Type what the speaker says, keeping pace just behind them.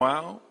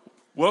Wow.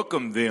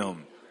 Welcome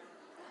them.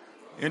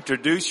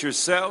 Introduce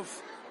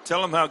yourself.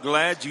 Tell them how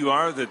glad you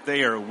are that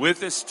they are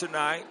with us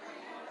tonight.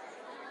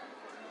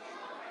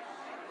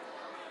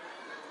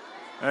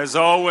 As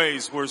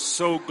always, we're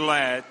so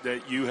glad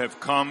that you have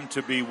come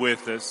to be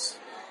with us.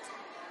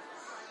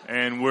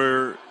 And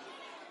we're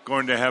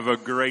going to have a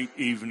great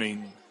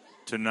evening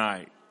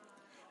tonight.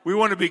 We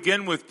want to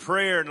begin with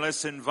prayer, and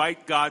let's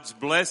invite God's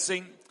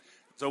blessing.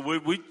 So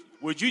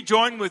would you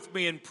join with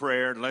me in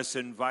prayer, and let's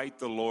invite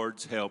the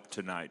Lord's help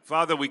tonight.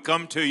 Father, we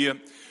come to you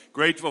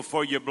grateful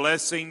for your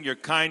blessing, your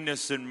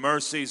kindness and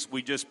mercies.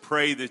 We just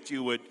pray that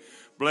you would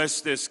bless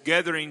this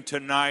gathering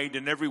tonight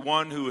and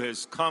everyone who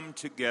has come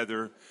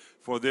together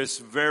for this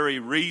very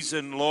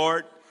reason,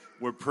 Lord.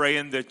 We're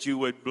praying that you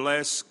would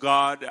bless,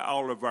 God,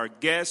 all of our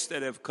guests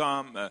that have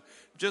come.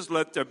 Just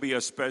let there be a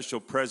special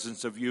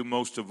presence of you,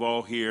 most of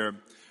all here.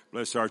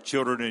 Bless our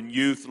children and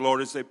youth,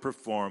 Lord, as they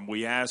perform.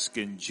 We ask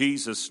in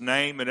Jesus'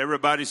 name. And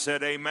everybody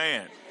said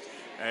amen.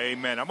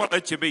 Amen. I'm going to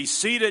let you be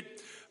seated,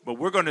 but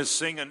we're going to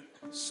sing a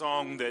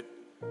song that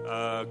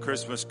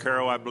Christmas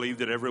Carol, I believe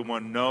that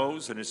everyone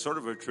knows. And it's sort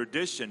of a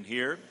tradition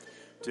here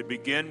to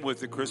begin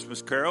with the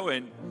Christmas Carol,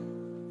 and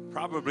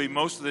probably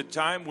most of the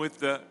time with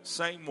the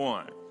same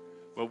one.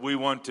 But we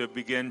want to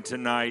begin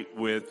tonight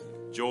with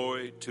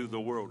Joy to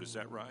the World. Is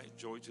that right?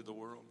 Joy to the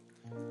World?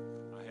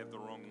 I have the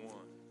wrong one.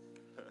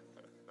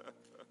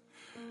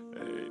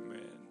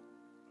 Amen.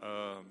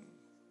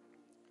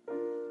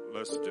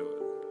 Let's do it.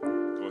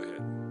 Go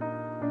ahead.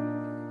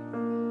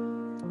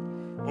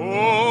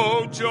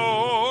 Oh,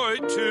 joy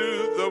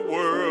to the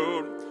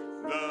world,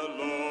 the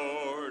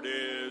Lord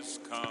is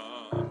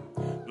come.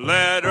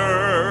 Let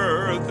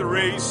earth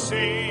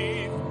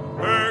receive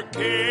her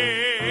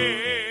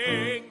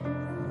King.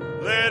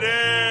 Let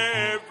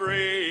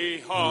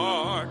every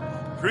heart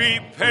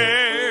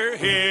prepare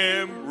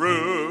him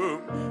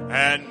room,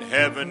 and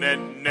heaven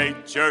and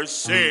nature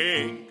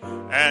sing,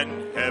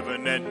 and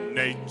heaven and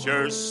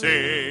nature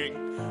sing,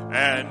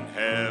 and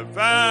heaven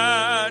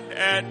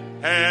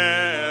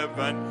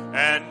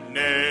and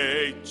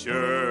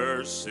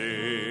nature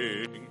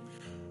sing.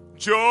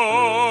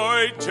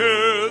 Joy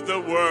to the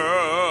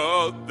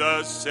world,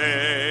 the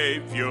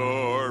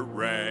Savior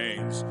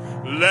reigns.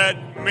 Let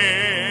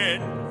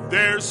men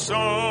their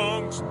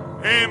songs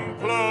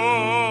implore,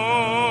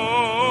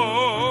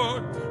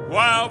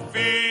 while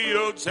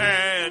fields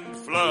and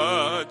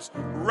floods,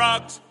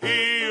 rocks,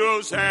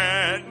 hills,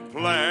 and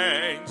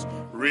plains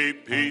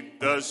repeat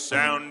the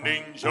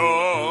sounding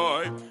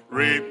joy,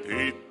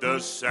 repeat the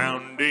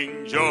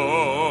sounding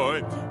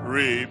joy,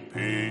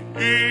 repeat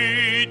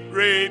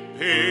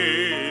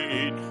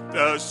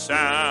the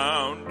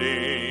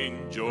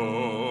sounding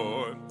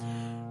joy.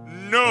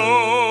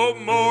 No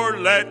more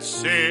let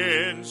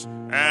sins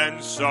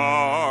and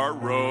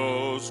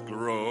sorrows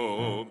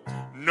grow,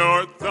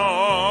 nor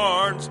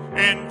thorns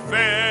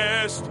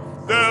infest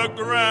the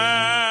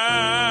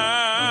ground.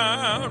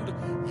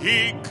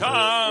 He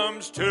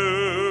comes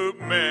to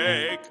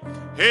make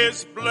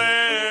his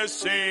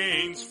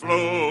blessings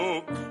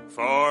flow,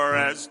 far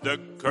as the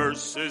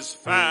curse is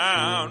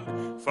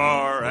found,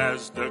 far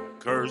as the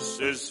curse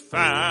is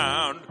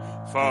found,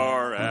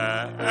 far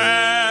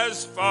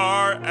as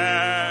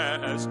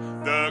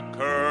the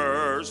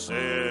curse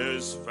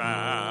is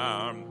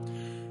found.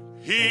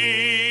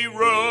 He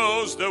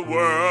rules the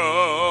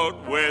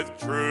world with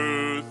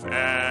truth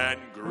and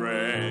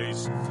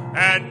grace,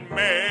 and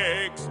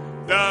makes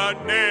the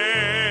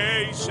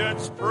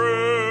nations prove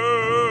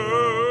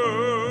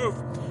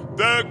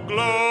the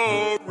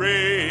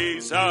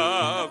glories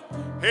of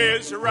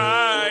his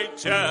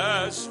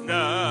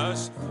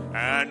righteousness,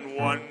 and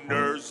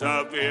wonders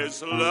of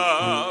his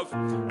love,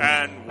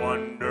 and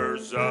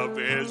wonders of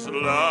his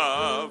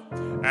love,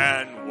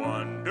 and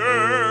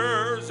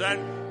wonders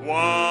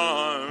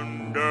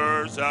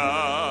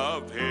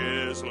of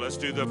his. Let's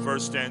do the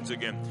first stanza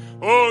again.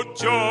 Oh,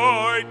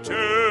 joy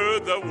to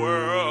the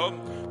world,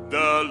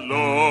 the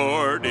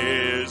Lord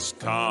is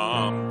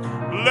come.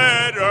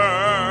 Let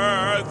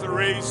earth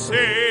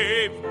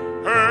receive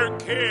her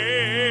King.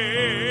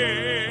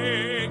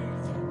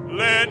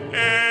 Let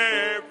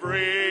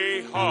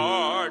every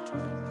heart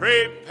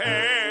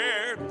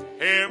prepare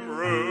him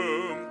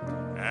room,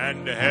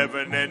 and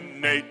heaven and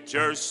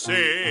nature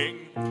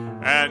sing,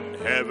 and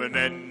heaven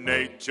and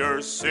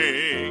nature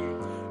sing,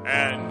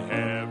 and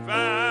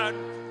heaven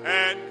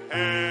and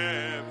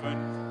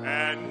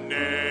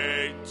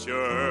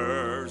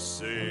nature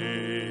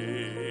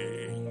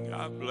sing.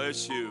 God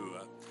bless you.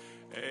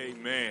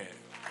 Amen.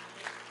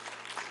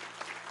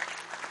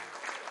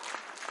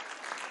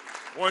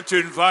 I want to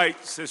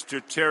invite Sister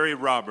Terry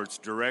Roberts,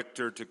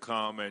 Director, to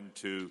come and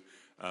to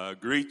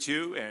greet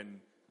you and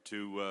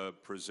to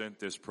present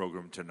this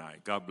program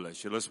tonight. God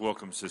bless you. Let's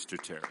welcome Sister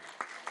Terry.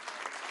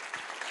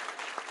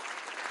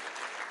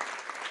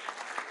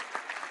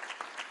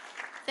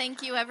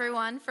 Thank you,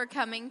 everyone, for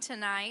coming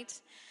tonight.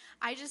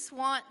 I just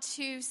want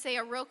to say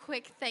a real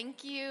quick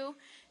thank you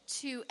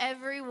to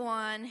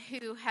everyone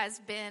who has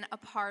been a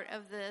part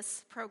of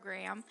this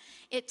program.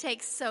 It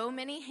takes so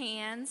many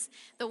hands,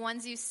 the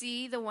ones you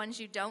see, the ones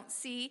you don't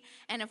see,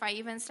 and if I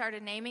even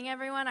started naming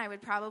everyone, I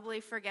would probably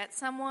forget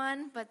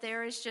someone, but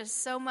there is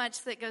just so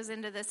much that goes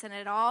into this, and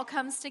it all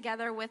comes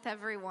together with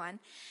everyone.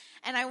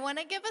 And I want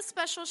to give a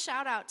special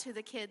shout out to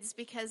the kids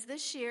because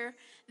this year,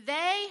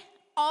 they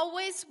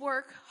always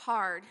work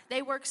hard.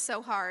 They work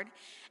so hard.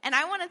 And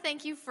I want to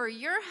thank you for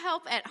your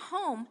help at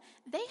home.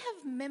 They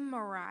have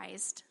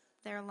memorized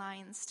their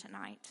lines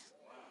tonight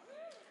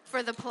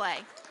for the play.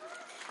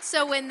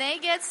 So when they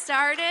get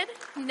started,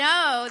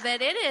 know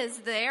that it is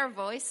their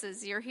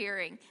voices you're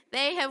hearing.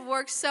 They have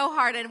worked so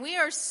hard, and we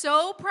are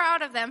so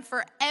proud of them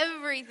for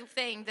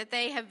everything that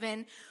they have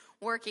been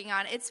working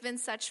on. It's been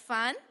such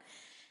fun.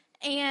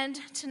 And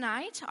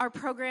tonight, our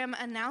program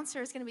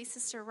announcer is going to be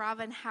Sister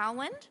Robin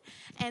Howland,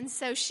 and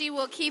so she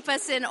will keep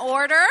us in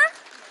order.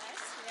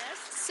 Yes.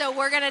 So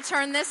we're going to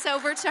turn this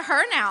over to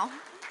her now.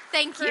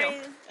 Thank you.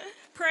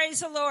 Praise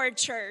the Lord,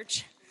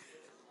 church.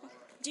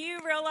 Do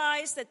you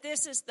realize that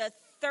this is the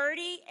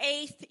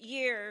 38th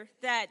year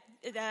that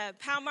the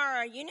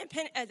Palmyra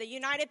the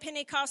United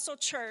Pentecostal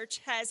Church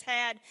has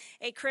had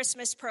a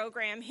Christmas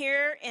program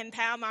here in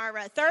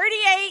Palmyra?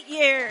 38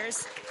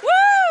 years.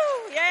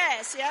 Woo!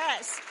 Yes,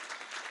 yes.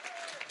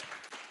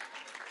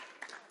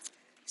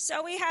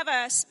 So we have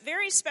a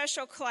very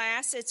special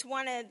class. It's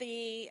one of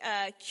the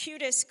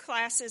cutest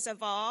classes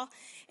of all,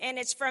 and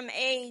it's from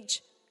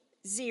age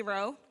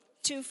 0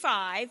 to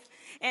 5.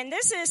 And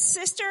this is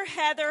Sister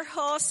Heather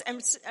Hulse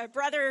and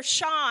Brother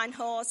Sean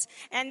Hulse,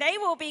 and they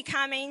will be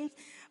coming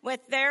with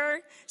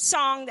their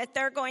song that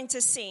they're going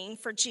to sing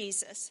for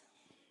Jesus.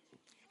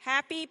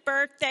 Happy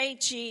birthday,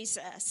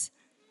 Jesus.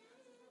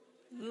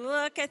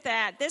 Look at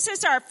that. This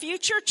is our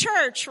future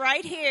church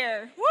right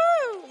here.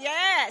 Woo!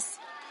 Yes.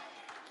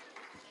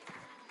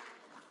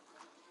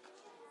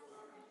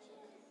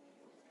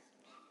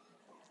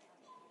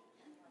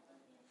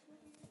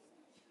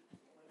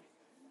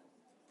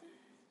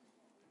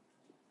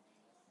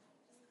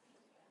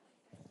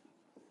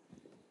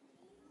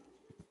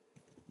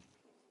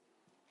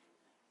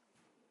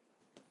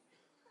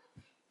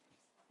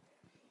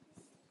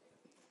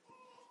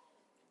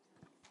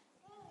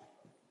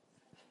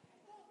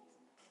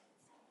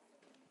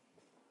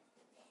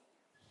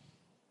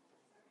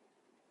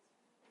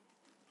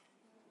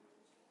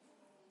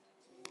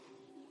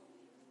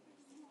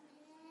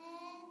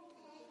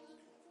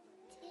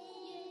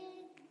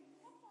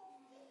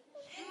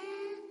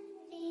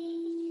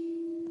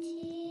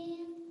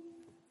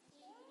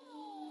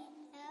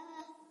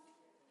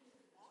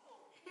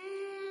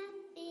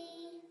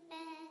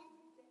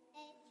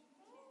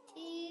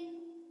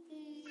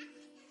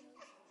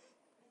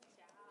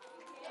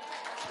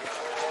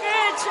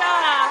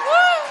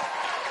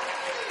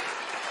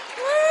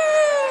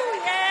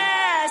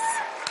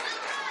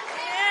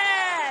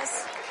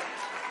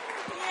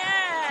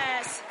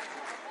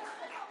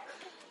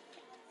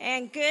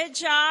 Good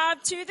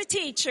job to the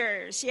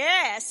teachers.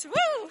 Yes.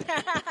 Woo!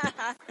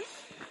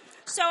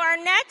 So our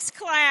next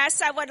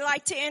class I would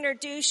like to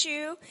introduce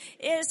you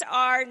is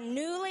our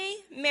newly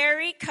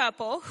married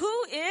couple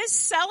who is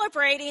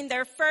celebrating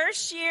their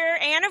first year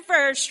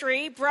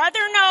anniversary.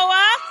 Brother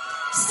Noah,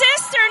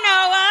 Sister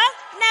Noah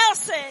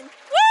Nelson.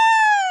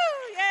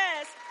 Woo!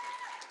 Yes.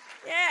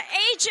 Yeah,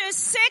 ages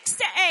 6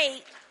 to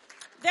 8.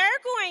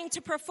 They're going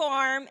to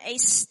perform a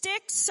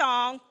stick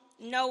song,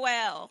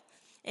 Noel.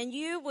 And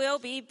you will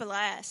be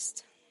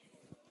blessed.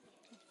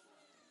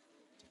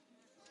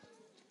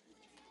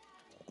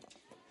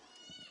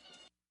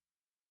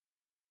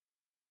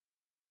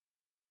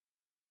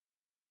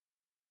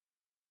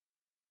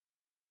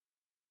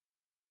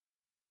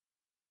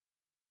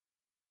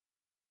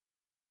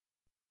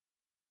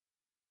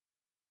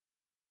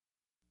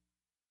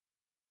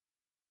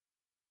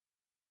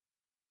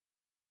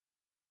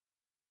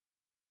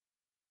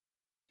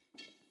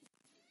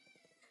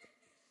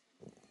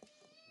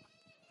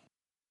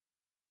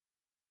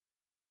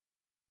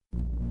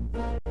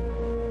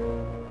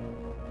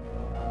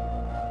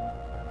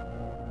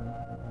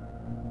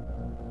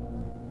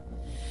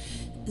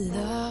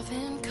 Love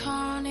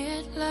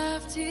incarnate,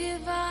 love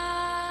divine,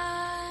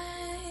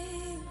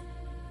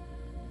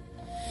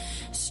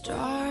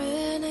 star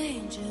and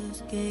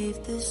angels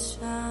gave the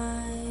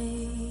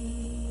sign.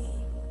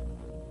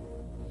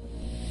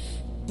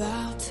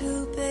 Bow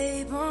to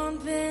babe on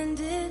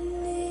bended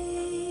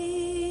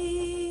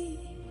knee,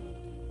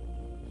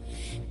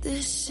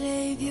 the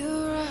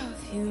Savior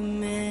of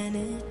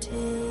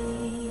humanity.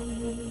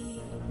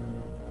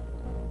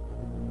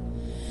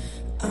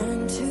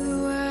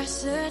 Unto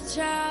us a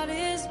child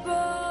is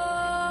born,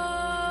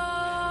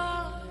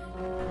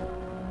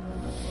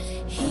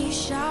 he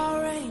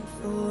shall reign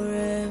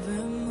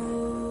forevermore.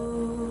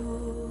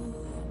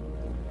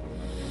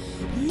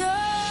 No,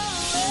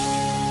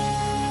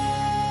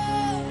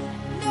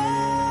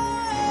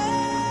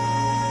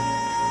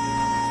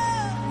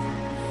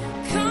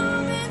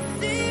 come and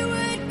see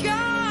what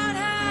God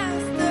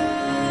has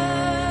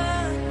done.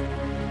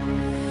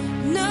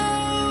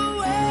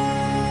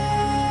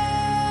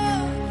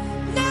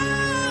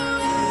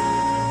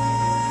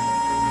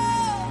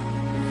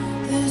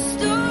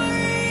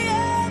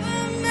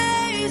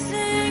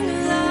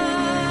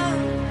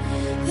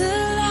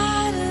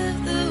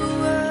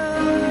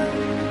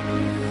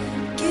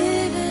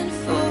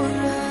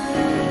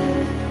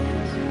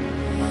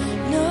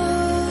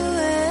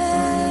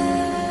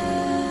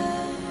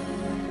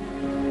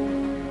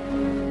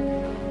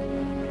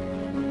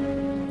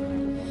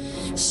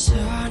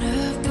 Son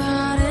of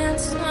God and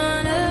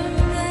Son of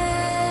Man,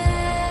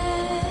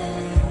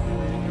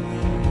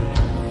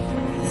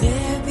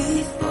 there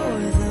before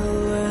the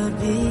world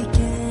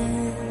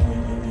began,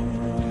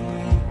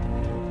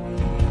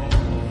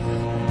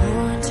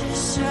 born to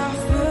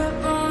suffer,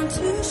 born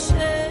to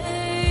save,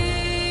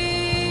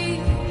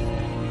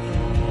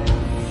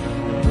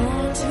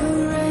 born to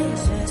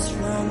raise us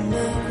from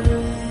the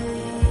grave.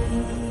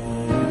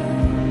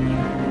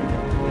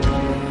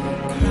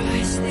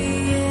 Christ the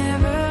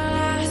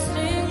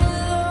everlasting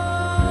Lord,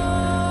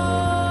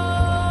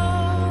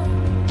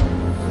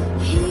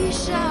 He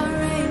shall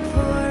reign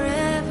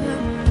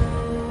forevermore.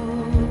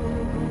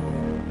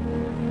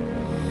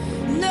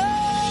 No,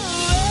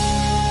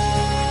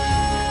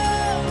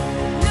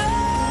 no,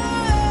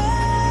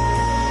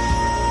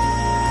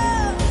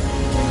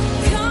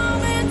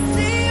 come and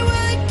see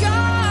what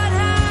God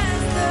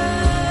has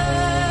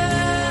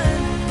done.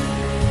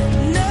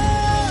 No,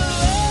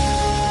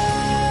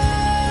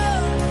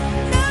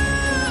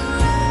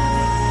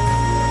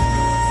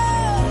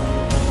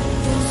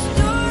 the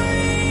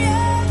story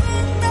of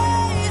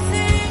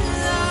amazing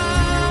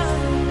love,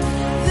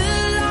 the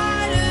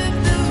light of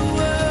the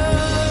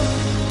world,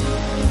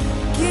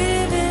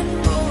 given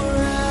for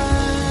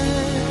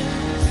us.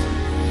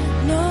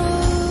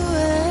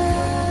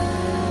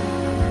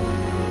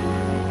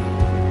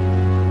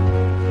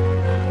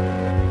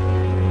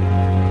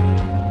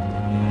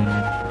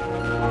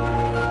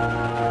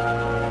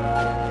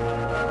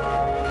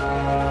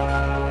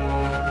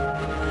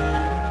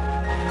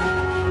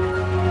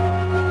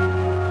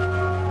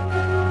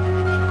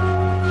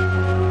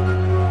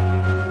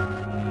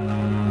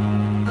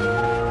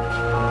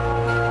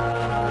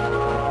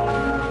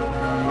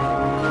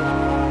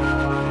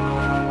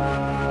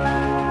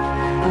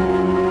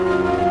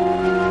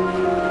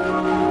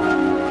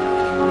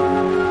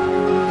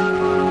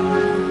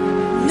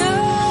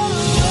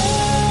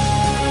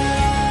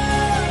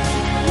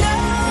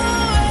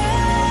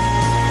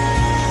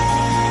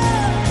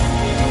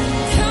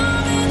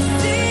 Come and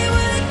see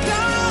what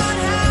God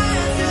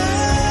has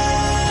done.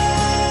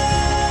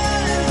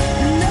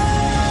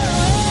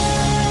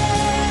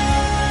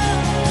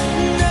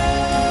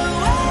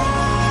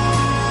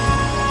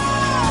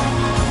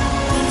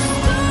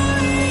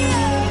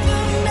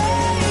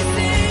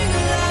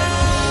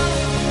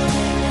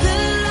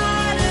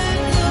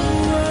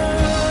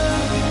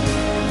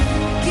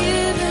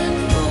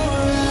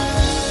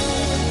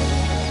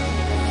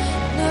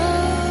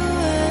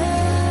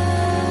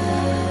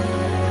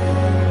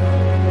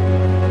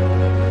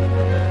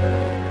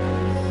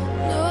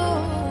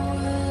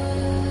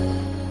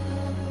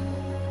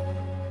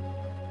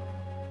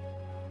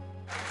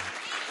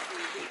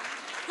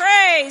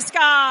 Praise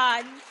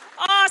God.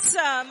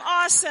 Awesome,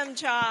 awesome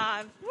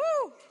job.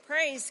 Woo,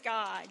 praise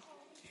God.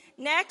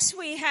 Next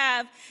we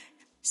have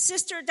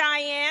Sister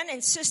Diane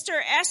and Sister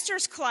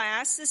Esther's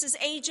class. This is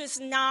ages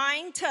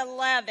 9 to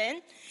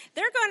 11.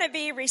 They're going to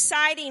be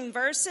reciting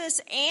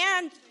verses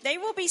and they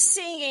will be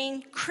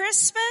singing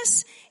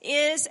Christmas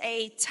is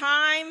a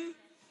Time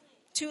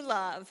to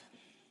Love.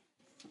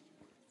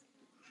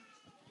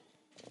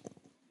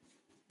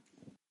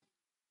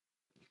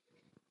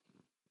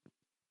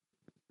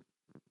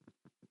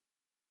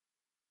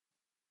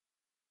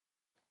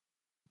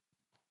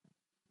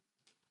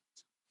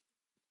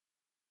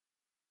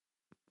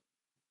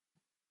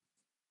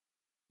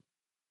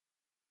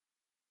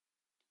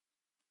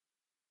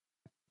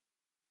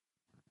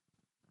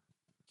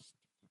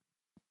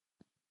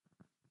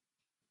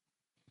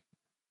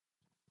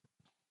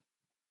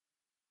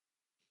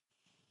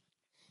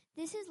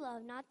 This is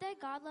love, not that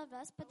God loved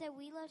us, but that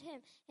we loved him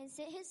and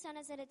sent his son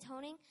as an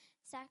atoning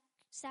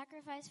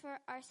sacrifice for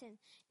our sins.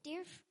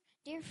 Dear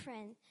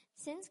friend,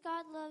 since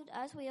God loved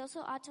us, we also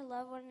ought to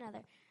love one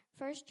another.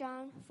 1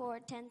 John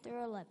 4:10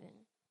 through 11.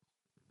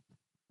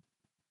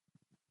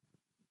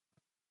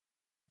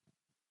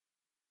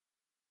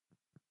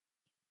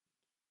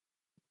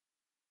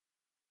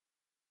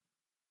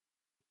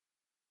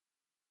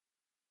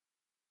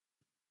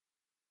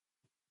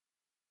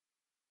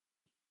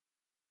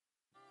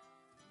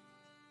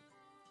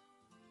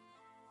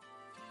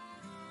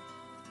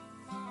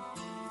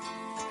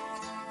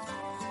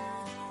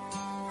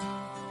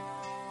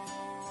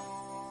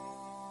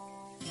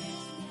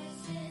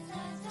 Christmas is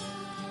a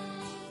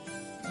time,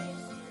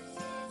 Christmas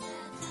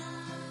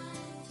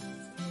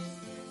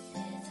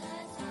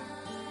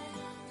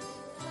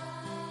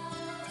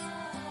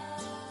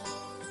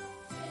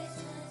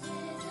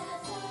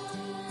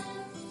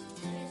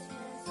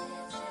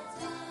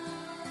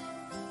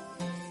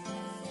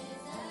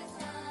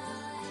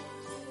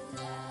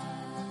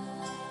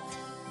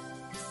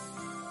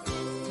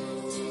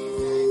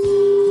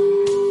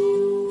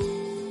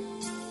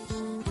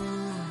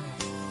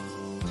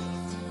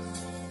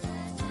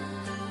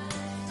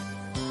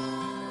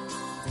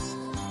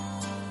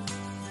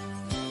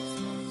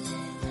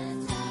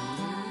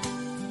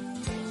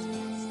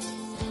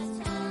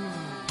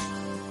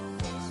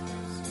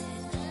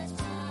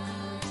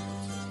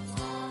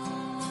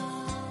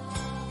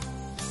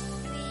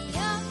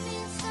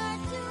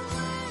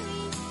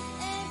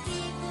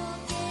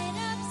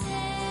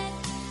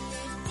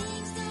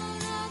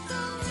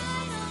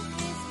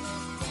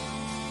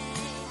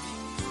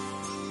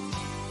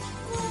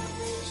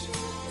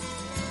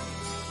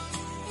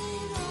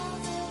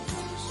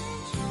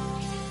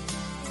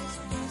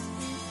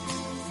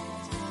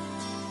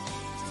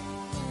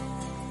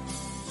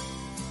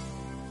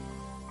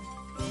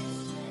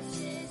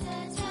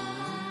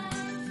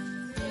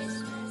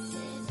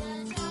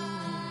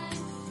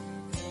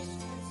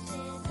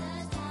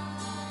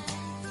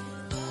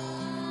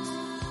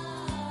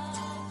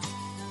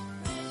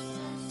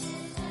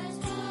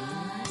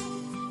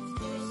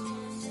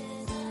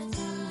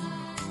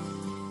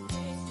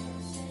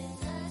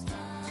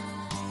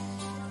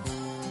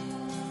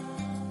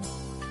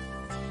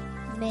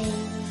Maybe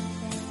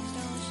things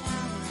don't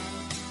sound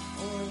right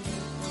or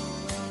look the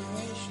way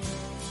they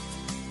should.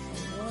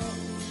 But what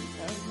we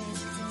are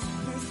makes them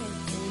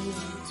perfectly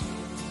into.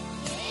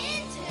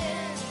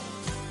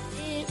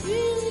 It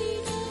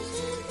really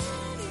doesn't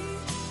matter.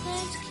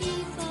 Let's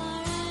keep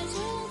our eyes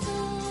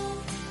above.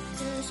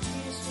 'Cause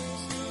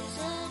Christmas is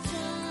a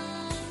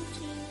time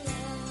to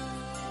love.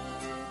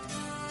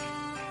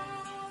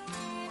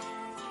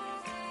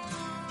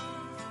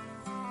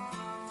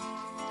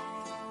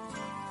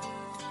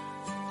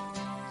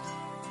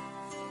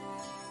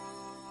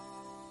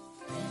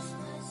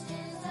 Christmas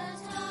is the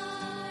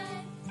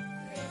time.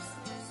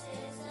 Christmas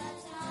is the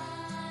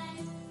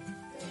time.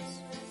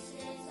 Christmas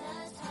is the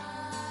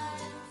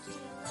time to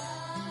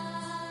love.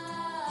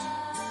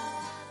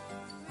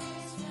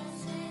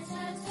 Christmas is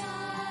the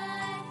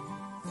time.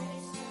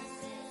 Christmas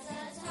is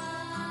the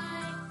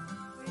time.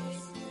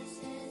 Christmas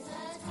is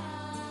the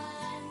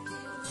time to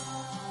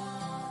love.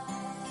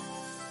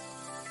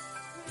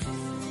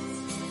 Christmas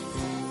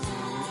is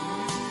the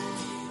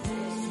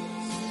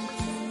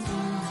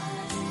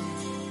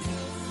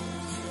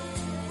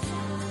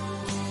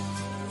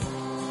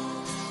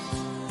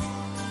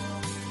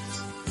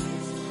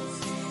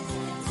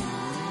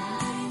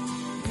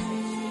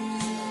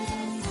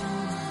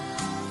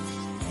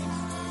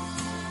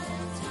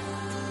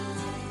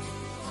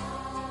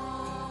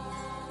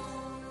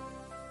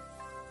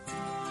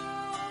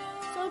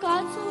So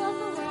God so loved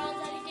the world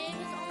that he gave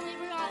his only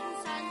begotten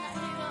Son, that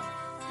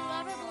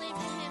whoever believes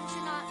in him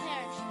should not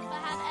perish,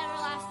 but have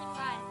everlasting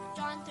life.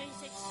 John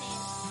 3:16.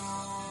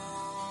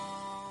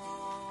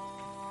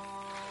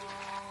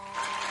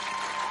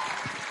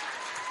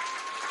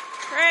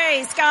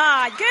 Praise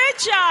God. Good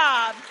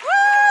job.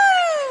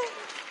 Woo!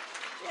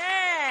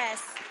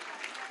 Yes.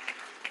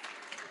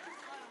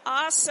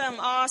 Awesome,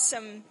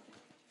 awesome.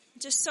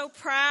 Just so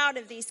proud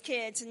of these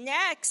kids.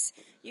 Next,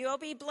 you'll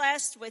be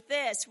blessed with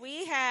this.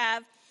 We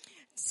have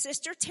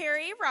Sister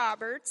Terry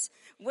Roberts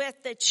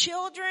with the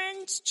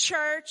Children's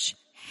Church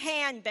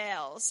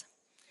handbells.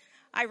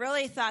 I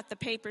really thought the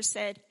paper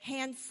said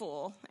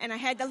handful, and I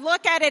had to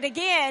look at it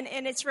again,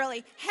 and it's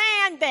really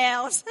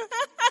handbells.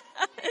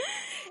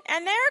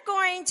 And they're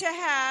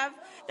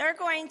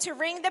going to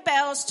ring the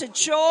bells to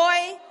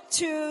joy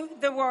to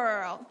the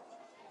world.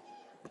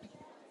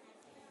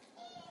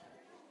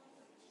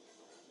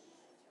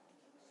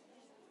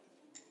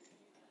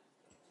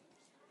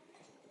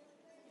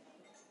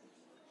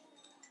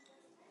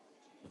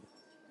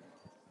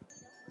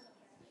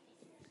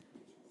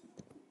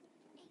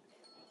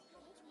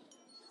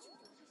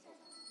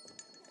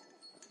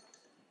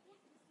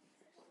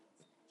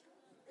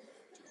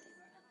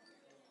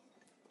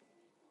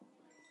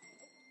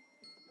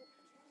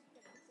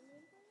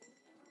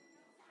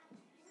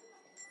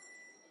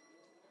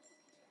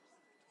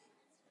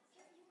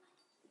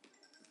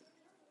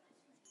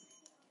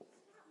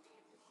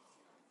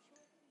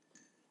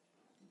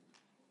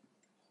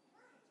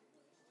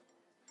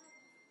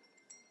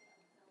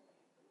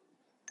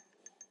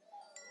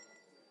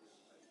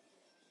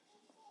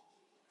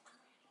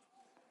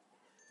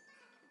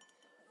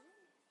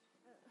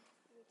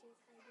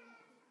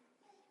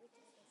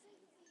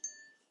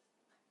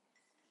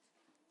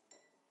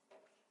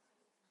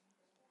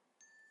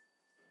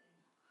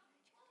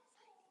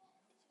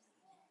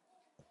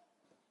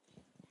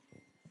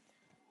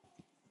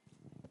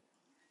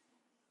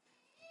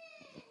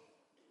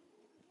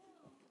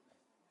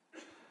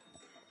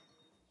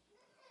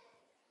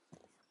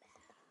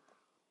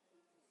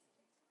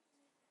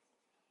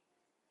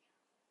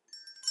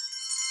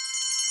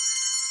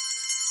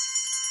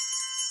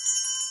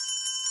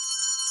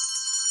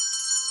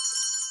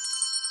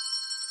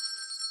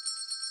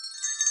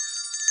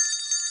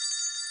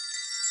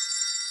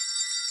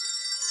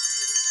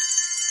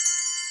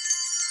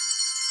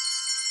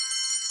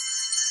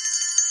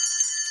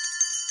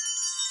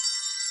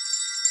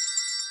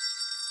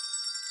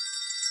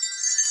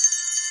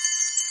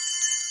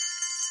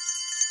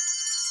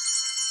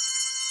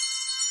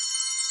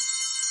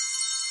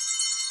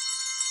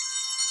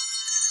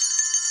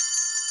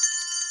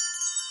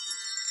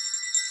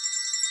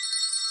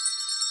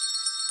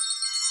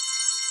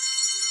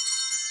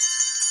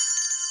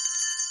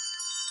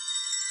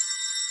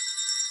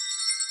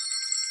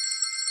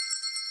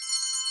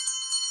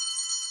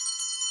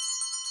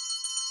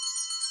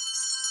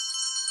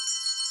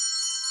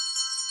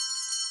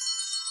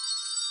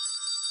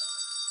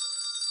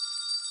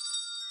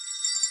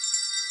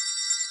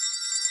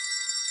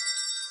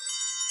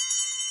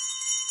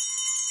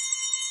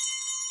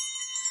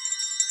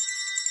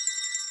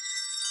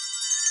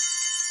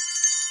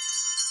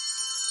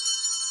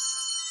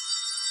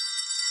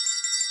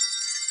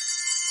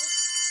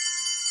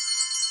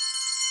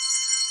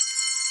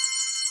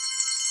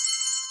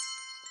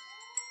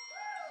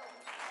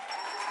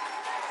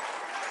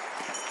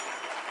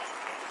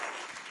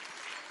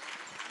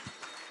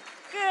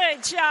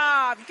 Good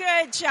job.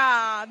 Good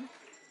job.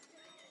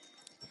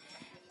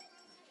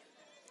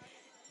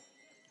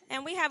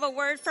 And we have a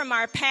word from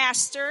our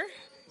pastor.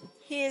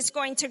 He is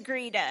going to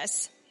greet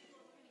us.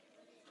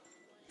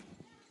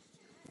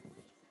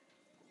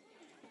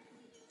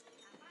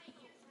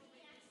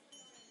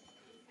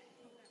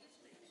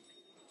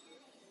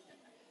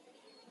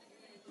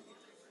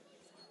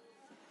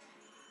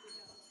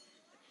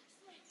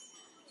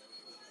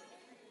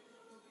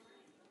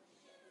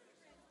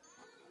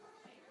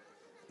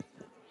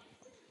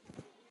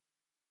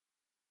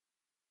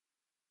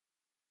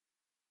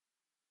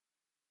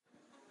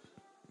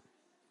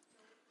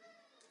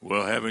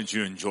 Well, haven't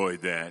you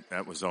enjoyed that?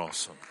 That was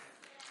awesome.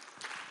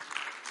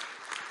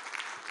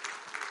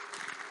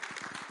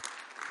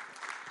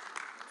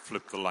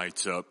 Flip the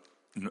lights up,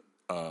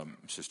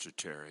 Sister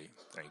Terry.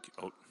 Thank you.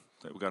 Oh,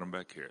 we got them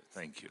back here.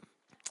 Thank you.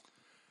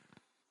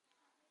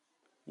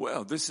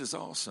 Well, this is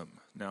awesome.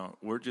 Now,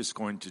 we're just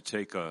going to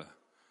take a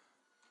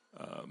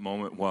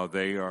moment while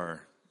they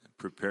are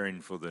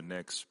preparing for the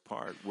next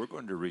part. We're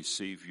going to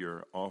receive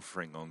your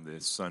offering on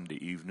this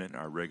Sunday evening,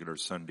 our regular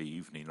Sunday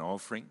evening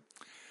offering.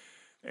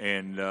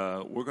 And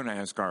we're going to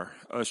ask our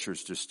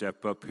ushers to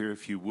step up here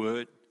if you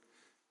would.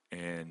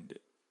 And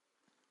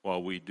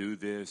while we do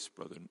this,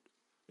 Brother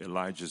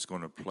Elijah's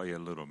going to play a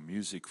little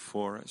music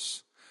for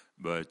us.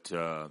 But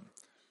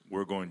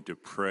we're going to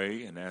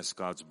pray and ask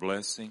God's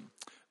blessing.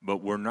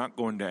 But we're not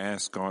going to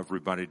ask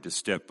everybody to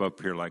step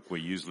up here like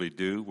we usually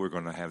do. We're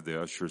going to have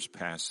the ushers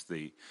pass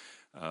the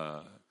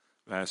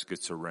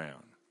baskets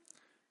around.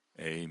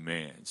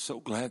 Amen. So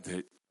glad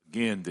that,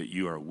 again, that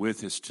you are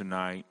with us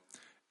tonight.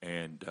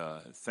 And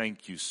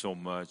thank you so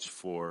much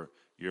for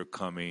your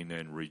coming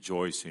and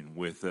rejoicing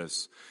with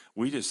us.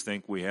 We just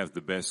think we have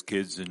the best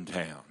kids in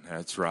town.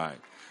 That's right.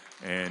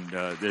 And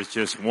it's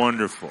just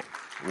wonderful,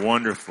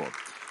 wonderful.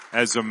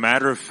 As a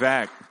matter of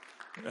fact,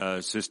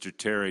 Sister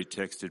Terry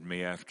texted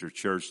me after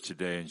church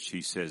today, and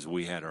she says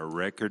we had a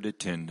record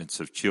attendance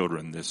of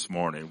children this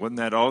morning. Wasn't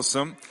that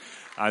awesome?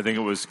 I think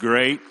it was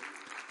great.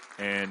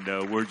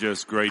 And we're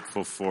just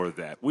grateful for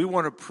that. We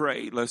want to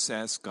pray. Let's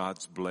ask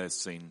God's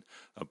blessing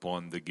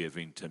upon the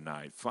giving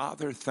tonight.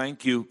 Father,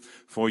 thank you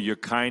for your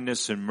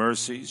kindness and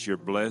mercies, your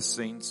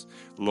blessings.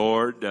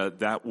 Lord,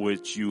 that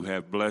which you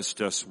have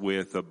blessed us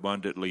with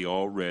abundantly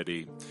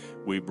already.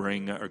 We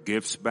bring our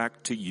gifts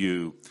back to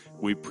you.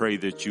 We pray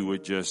that you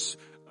would just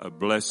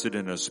bless it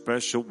in a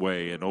special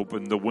way and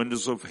open the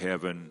windows of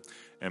heaven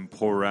and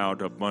pour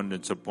out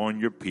abundance upon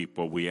your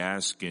people. We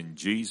ask in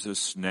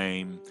Jesus'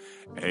 name,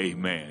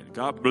 amen.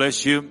 God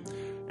bless you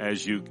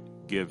as you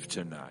give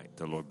tonight.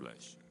 The Lord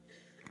bless you.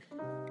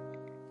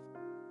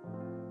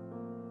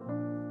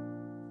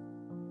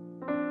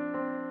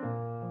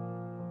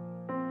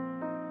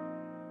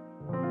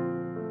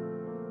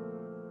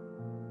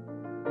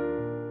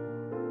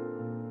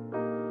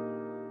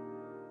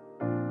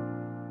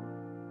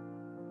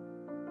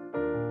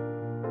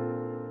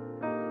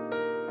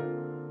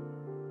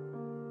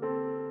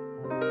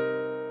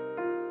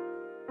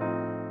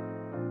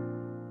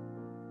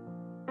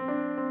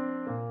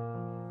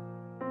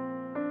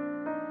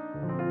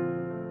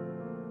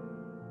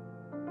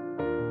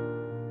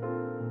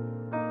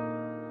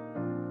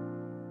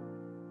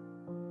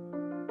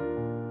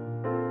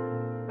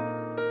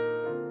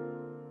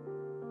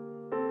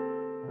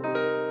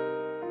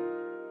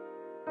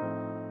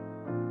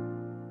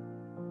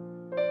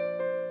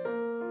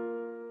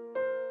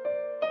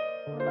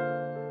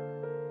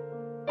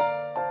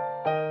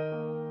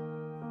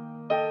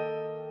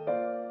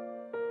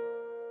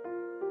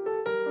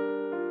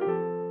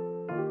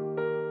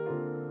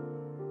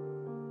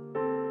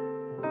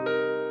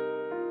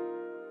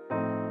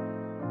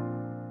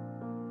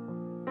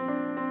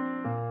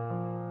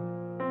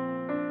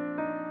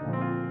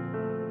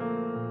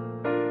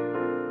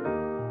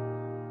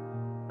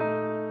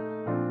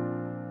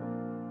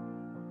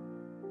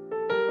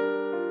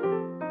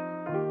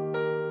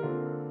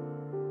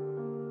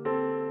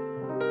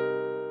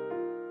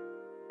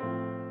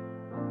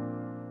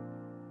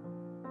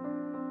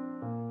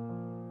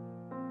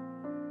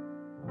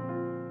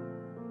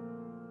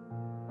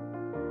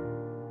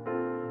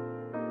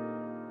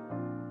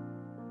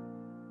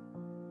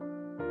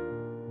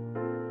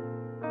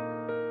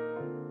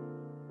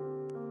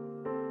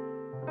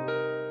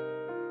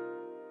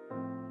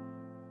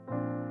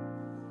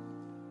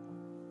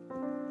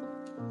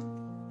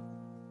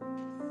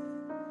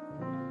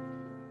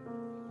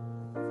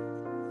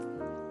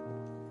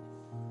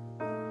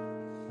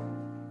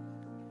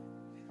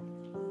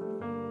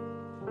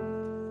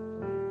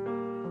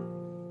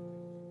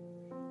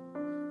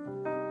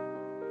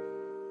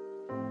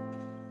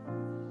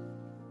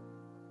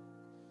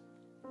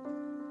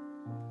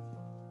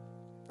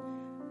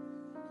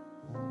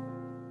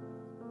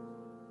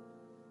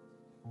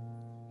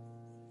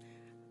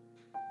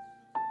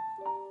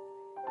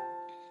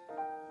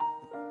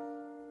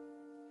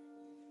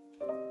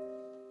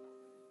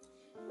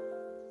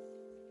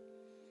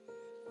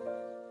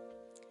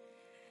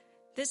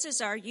 This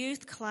is our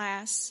youth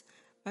class,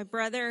 my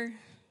brother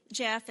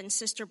Jeff and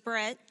sister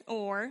Brett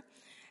Orr,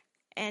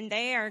 and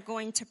they are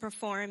going to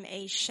perform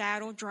a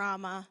shadow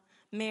drama,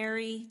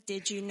 Mary,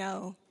 Did You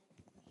Know?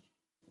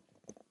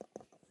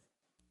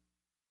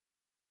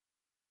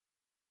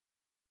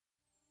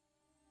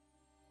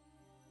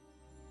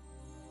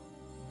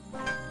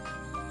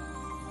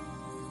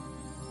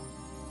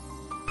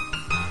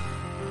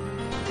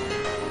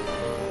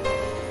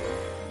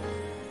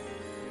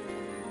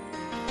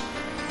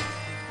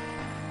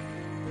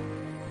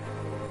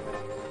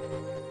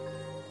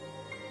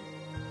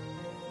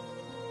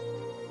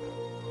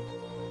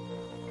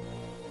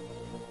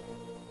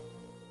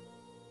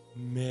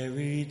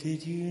 Mary,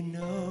 did you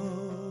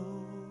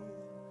know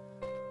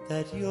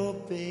that your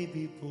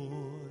baby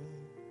boy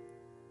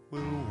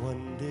will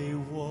one day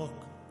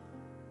walk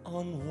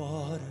on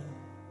water?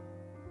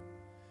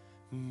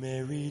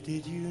 Mary,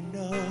 did you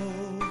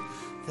know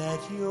that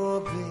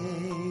your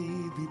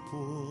baby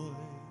boy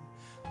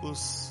will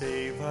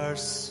save our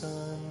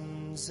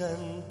sons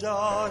and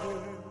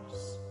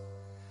daughters?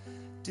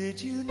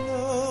 Did you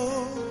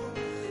know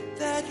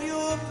that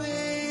your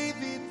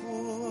baby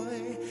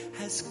boy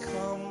has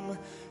come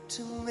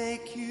to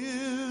make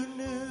you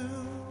new?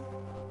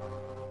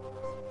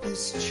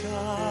 This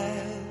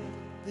child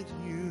that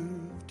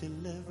you've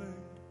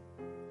delivered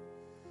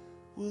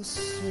will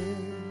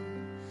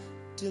soon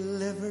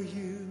deliver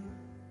you.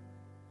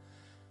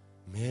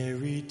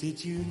 Mary,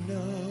 did you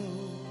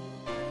know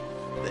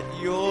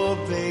that your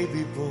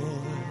baby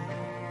boy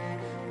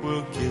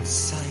will give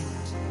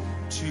sight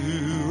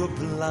to a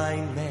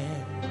blind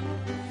man?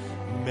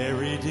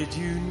 Mary, did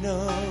you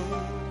know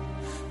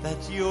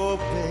that your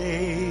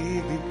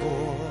baby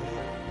boy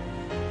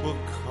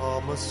will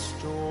calm a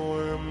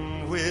storm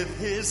with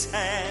his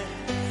hand?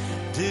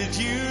 Did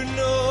you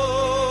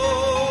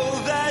know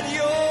that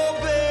your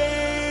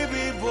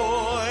baby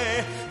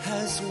boy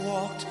has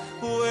walked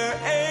where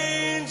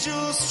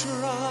angels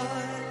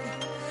trod?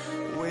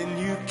 When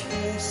you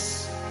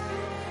kiss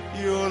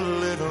your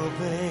little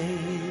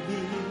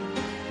baby,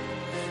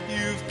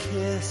 you've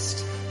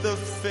kissed the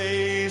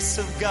face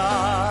of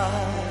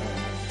God.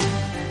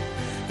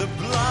 The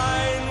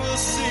blind will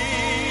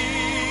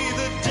see,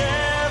 the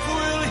deaf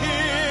will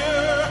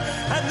hear,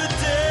 and the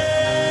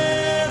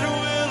dead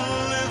will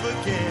live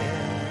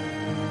again.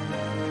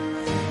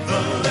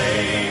 The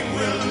lame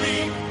will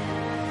leap,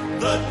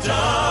 the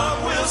dumb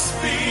will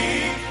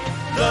speak,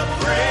 the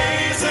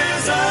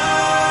praises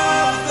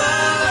of the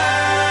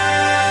Lamb.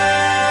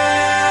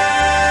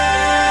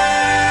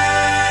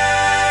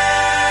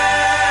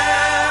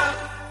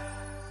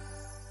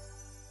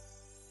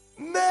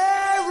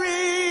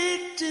 Mary,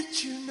 did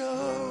you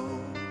know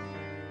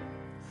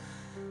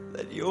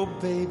that your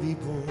baby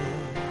boy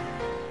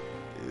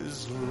is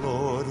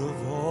Lord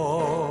of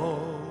all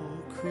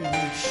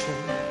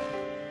creation?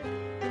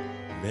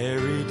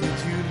 Mary, did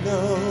you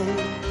know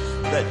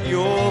that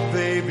your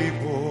baby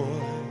boy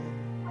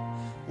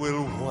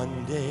will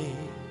one day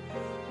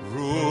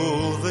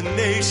rule the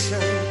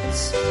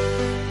nations?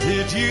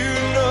 Did you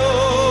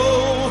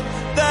know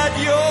that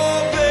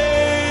your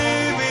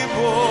baby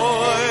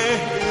boy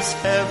is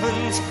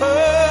heaven's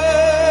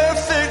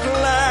perfect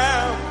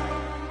lamb?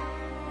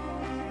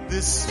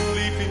 This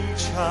sleeping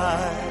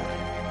child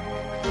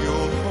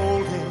you're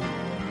holding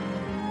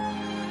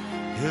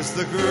is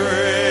the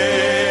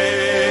great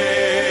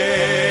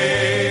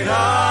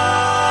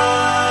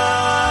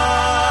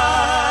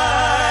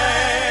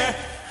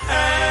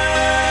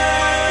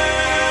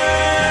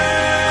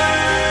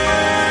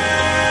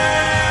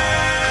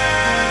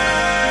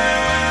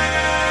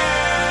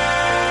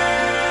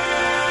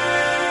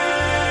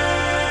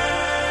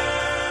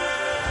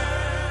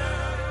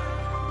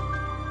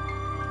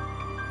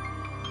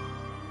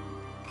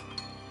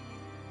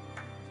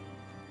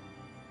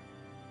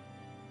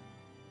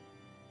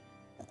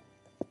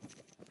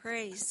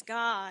Praise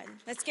God.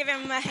 Let's give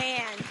him a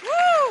hand.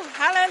 Woo!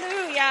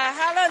 Hallelujah.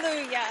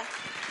 Hallelujah.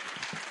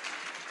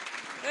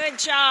 Good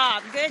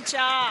job. Good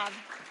job.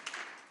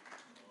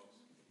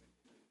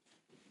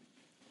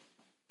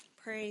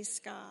 Praise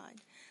God.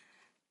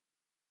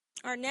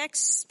 Our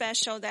next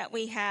special that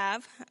we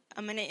have,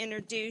 I'm going to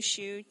introduce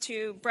you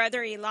to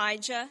Brother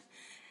Elijah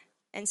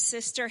and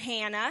Sister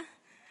Hannah.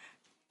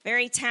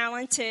 Very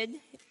talented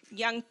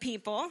young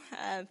people.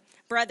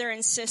 Brother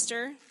and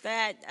sister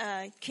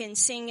that can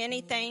sing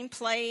anything,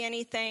 play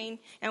anything,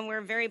 and we're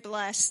very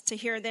blessed to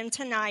hear them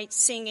tonight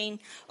singing,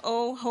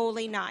 "O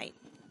Holy Night."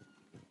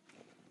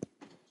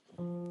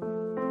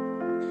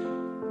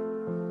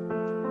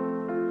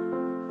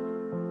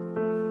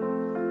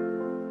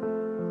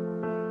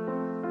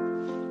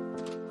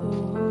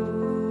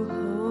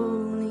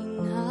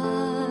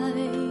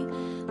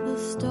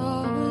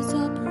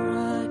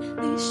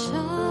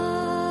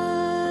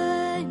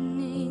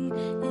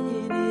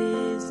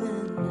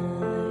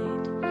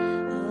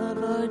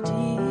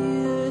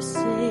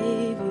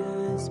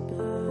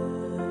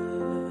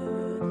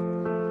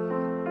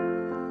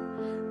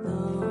 The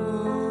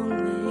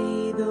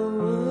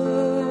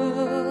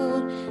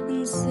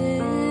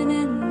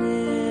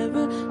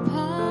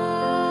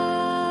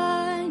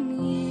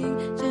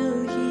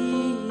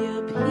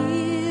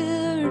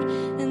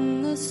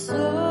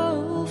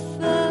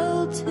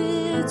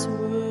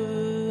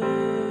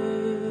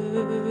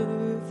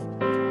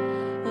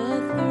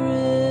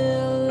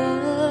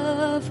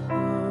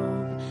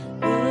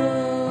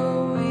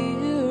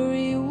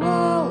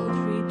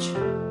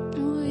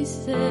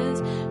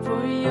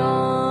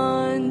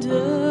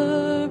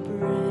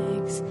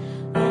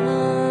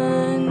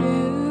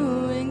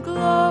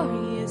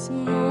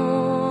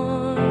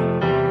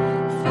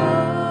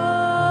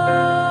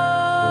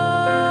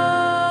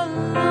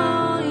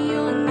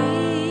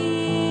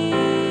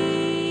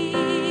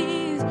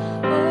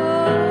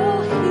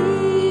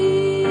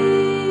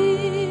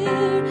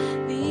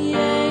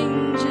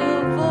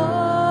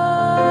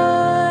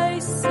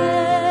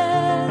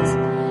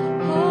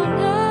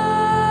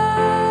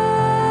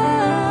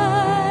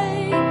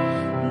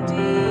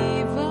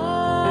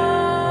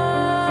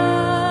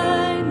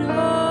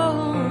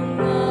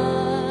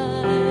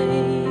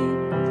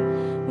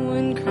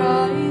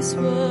Christ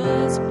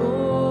was born.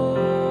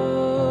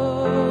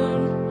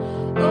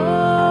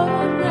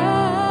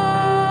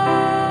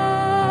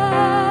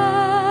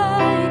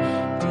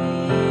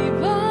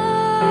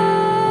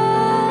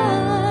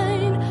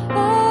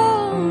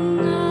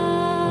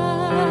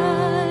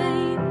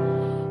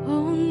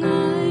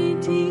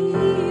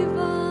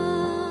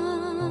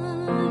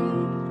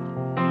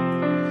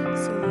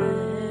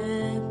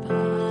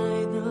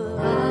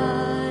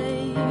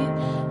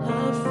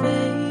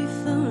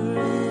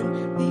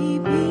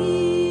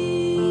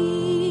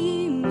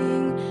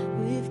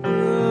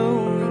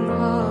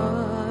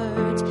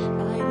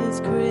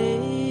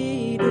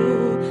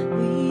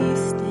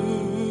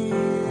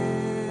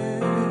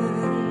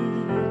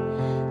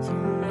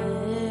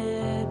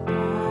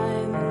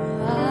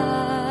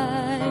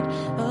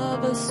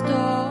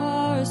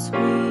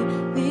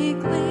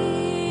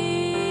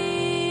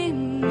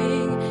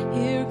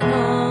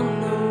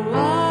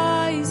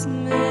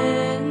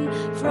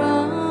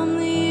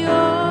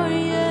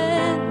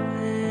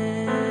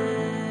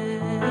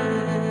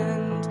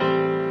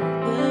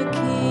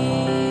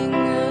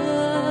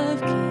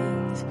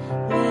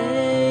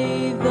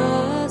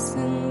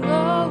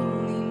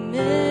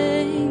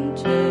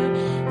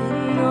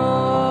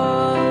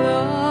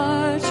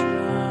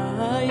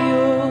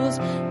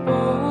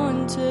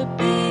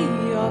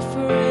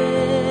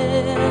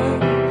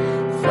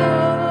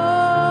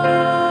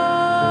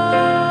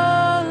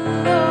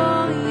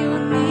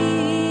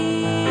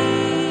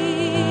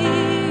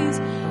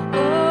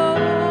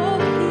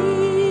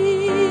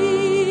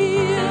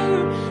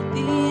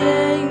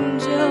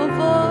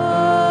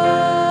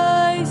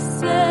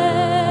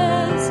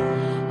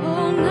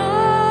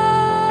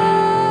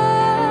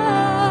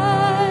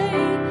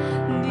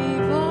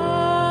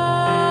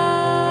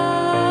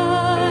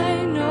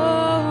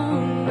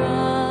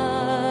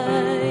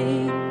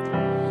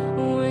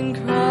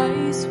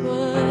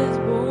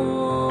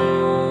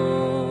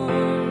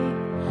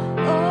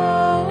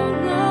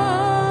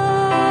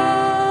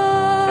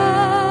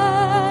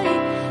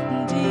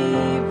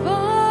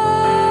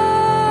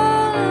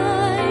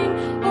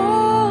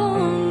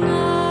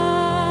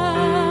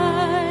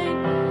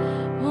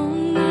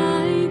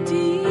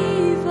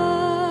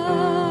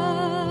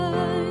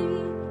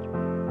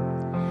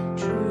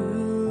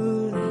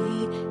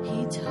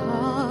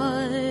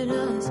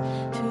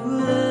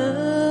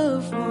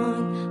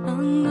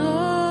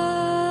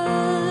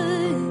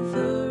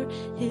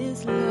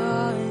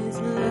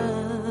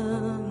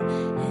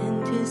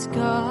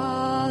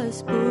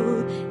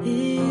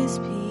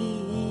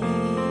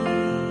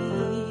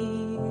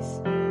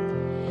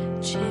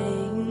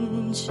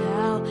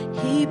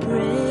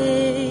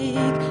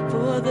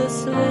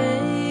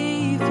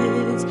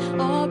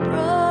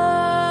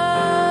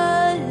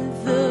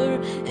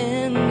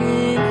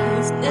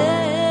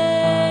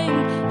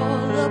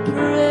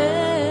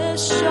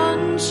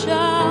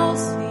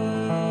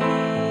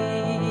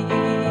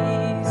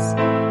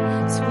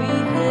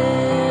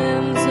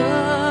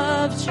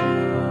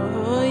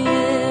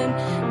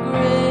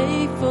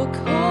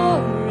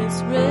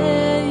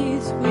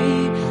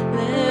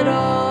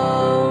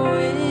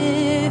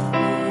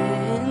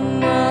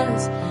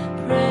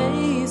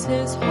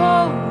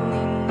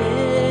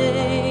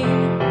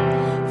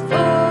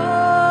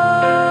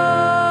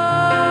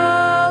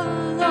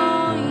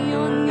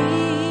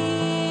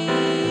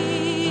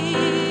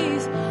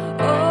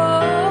 Oh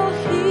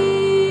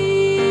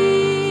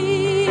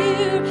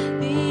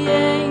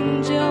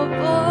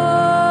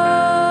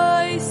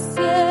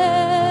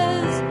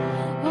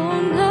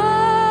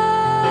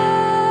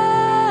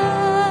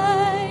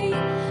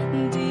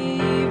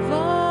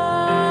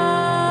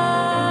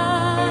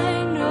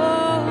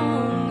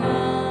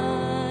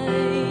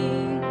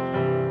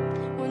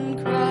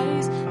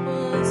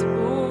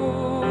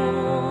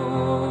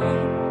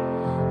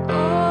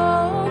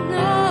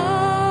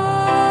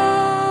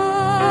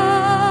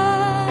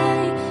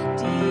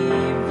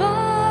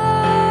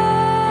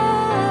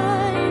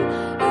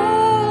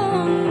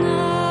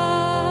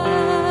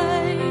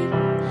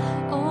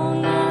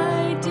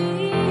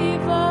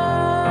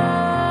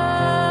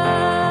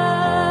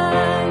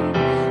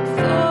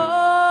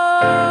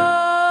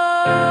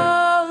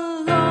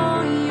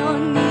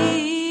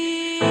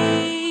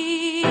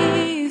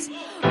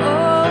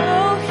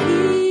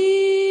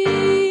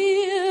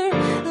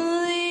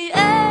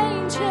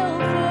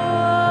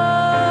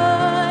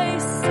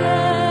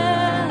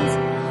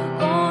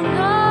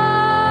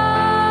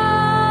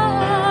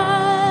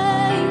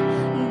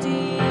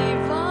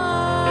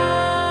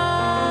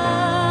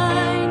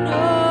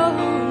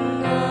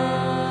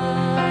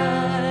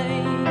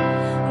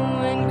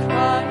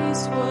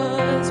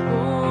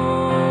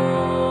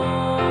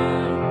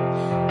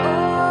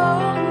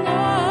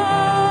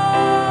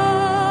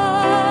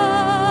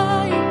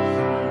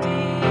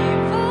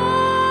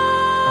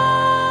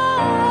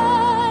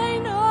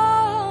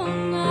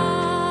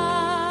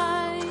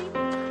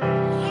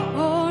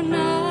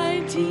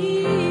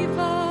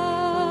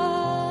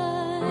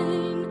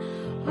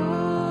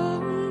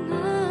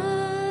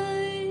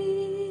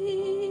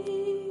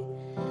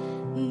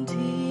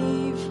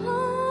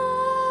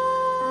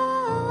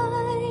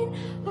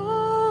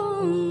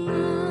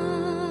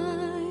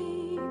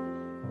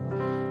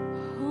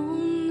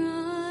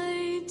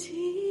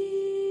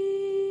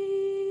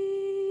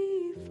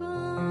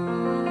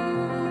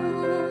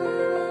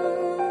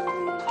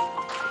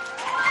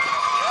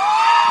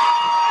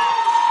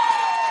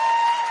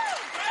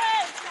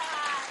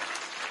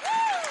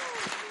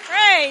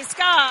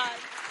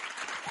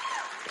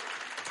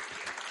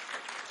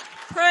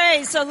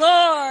Praise the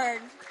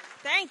Lord.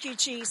 Thank you,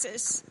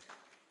 Jesus.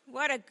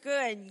 What a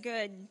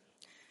good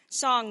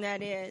song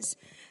that is.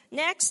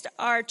 Next,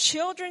 our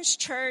children's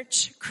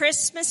church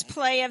Christmas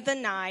play of the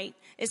night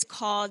is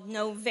called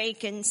No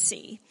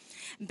Vacancy.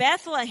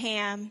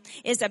 Bethlehem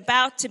is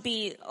about to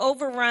be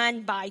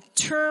overrun by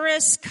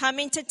tourists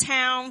coming to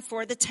town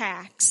for the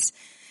tax.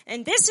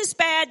 And this is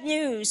bad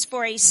news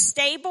for a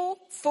stable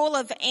full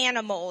of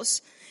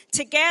animals.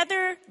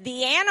 Together,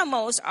 the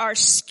animals are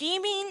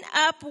scheming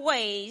up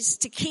ways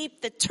to keep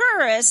the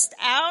tourists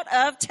out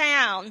of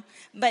town.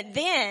 But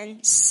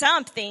then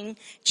something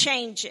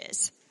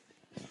changes.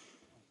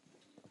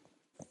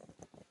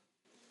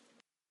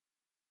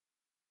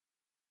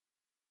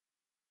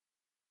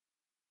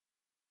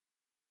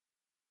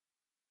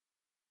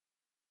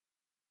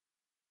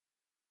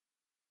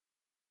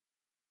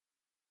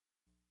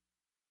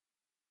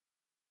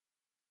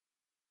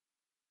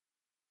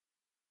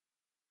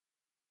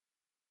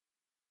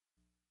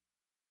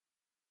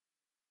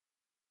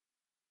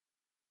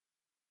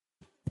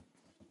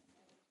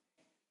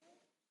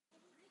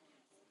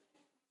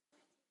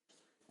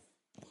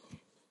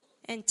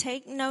 And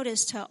take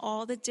notice to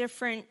all the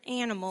different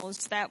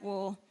animals that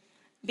will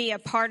be a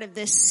part of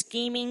this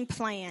scheming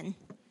plan.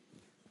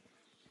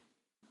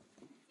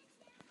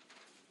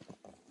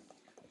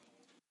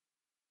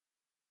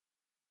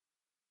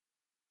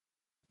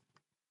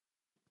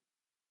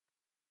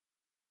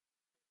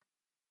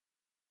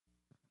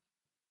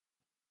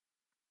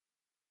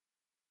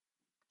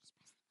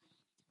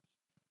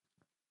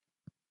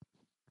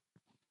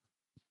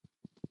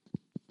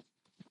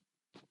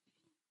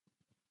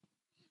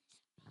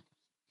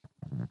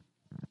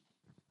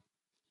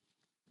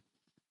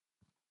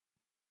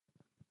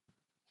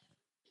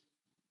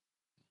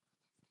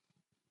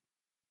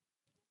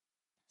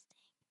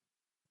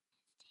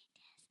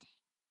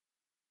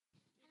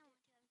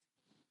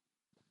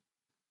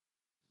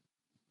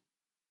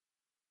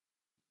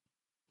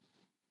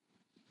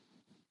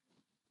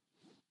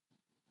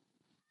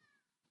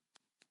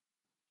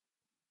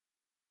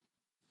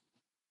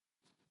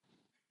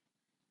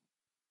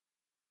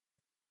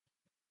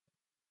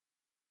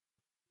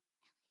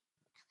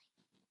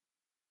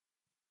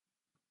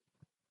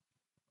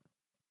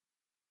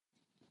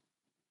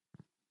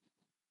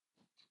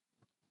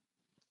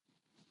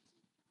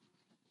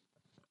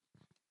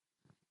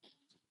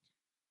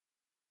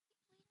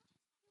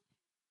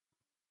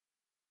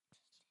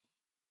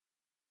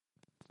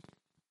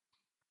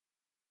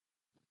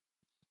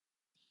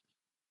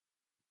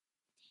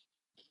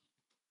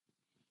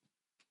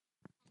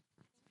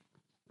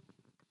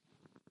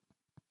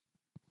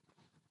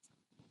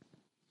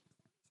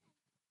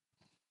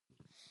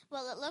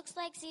 Well, it looks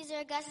like Caesar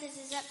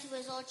Augustus is up to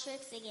his old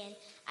tricks again.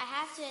 I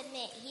have to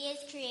admit, he is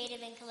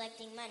creative in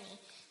collecting money.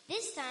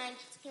 This time,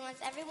 he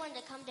wants everyone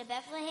to come to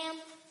Bethlehem.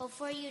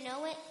 Before you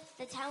know it,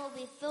 the town will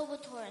be filled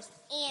with tourists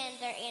and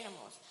their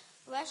animals.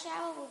 Rush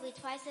hour will be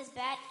twice as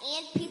bad,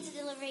 and pizza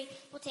delivery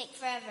will take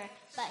forever.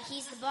 But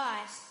he's the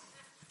boss.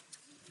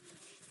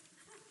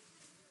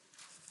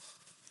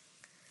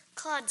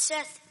 Claude,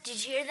 Seth,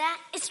 did you hear that?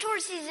 It's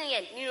tourist season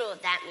again. You know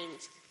what that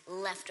means.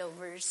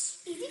 Leftovers.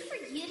 Easy for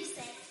you to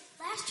say.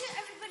 Last year,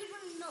 everybody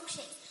wanted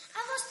milkshakes.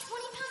 I lost 20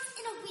 pounds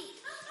in a week.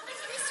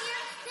 This year,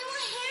 they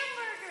want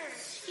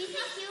hamburgers. You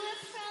think you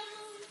have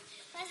problems?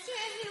 Last year,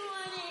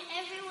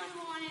 everyone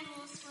wanted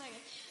wool sweater.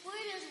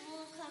 Where does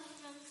wool come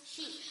from?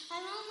 Sheep.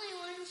 I'm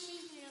only one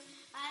sheep.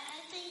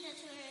 I think the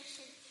tourists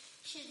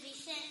should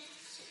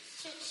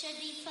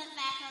be put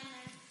back on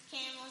their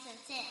camels and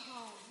sent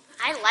home.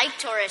 I like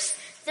tourists.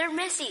 They're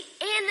messy,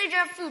 and they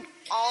drop food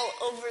all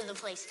over the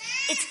place.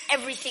 It's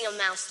everything a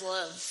mouse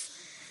loves.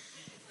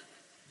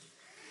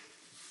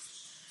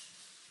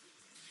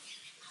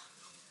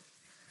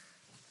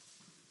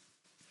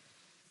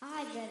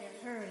 I better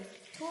hurry.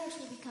 Tourists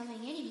will be coming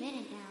any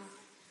minute now.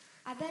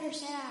 I better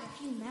set out a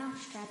few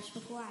mouse traps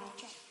before I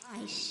attract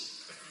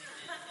mice.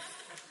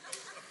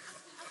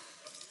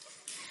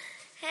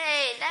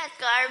 Hey, that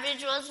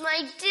garbage was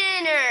my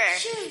dinner.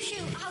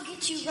 Shoo, I'll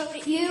get you,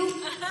 rodent, you.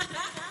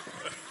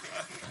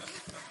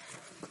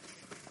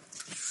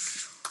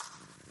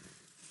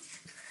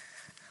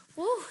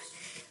 Woo,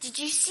 did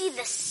you see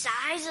the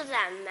size of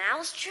that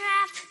mouse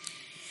trap?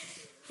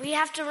 We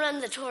have to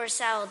run the tourists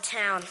out of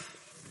town.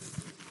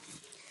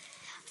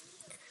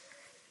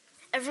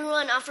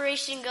 Everyone,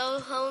 Operation Go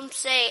Home,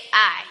 say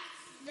aye.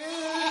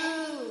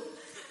 No.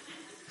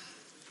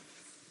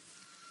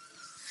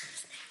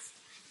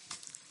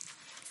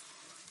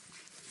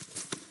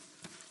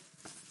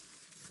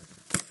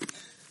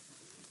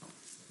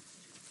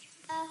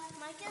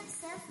 Micah,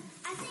 Seth,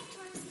 I think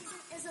tourist season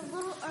is a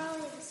little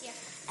early this year.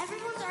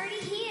 Everyone's already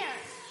here.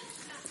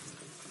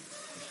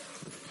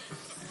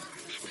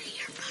 Remember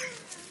your part.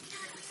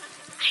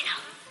 I know.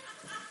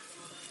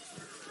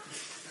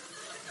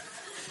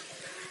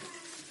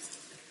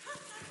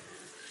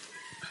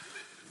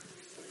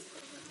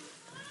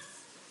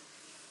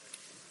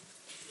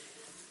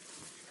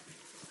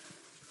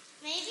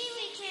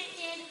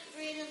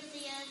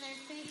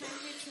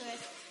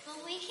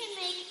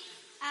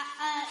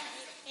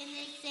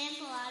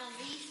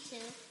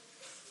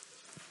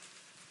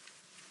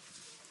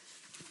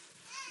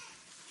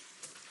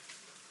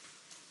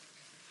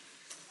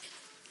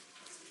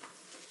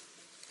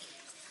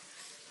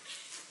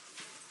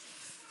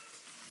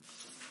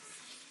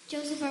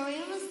 Joseph, are we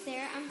almost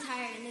there? I'm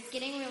tired and it's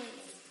getting really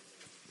late.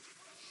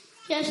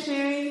 Yes,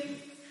 Mary.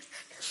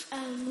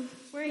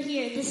 We're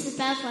here. This is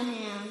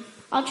Bethlehem.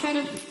 I'll try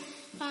to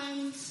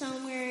find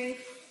somewhere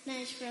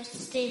nice for us to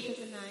stay for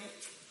the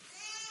night.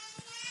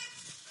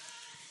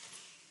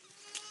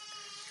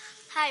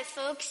 Hi,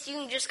 folks. You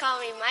can just call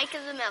me Micah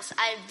the Mouse.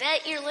 I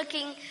bet you're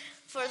looking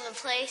for the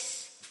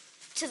place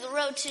to the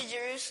road to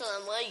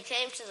Jerusalem. Well, you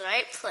came to the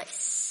right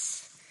place.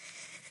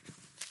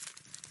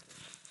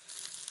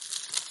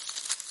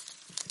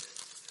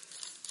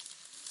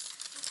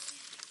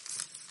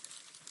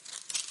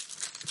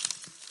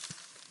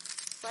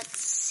 Let's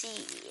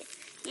see.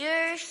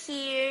 You're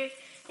here,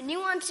 and you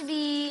want to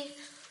be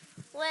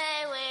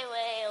way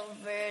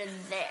over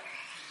there.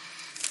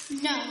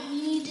 No,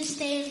 we need to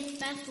stay in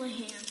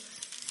Bethlehem.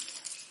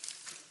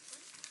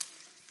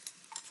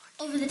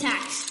 Over the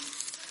tax.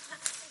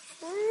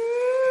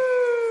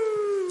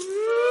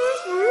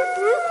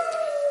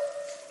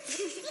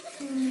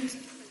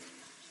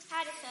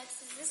 Howdy,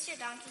 folks. Is this your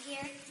donkey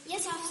here?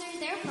 Yes, officer. Is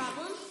there a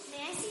problem?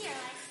 May I see your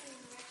license and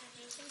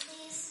registration,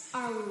 please?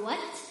 Our what?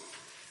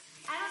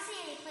 I don't see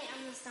any plate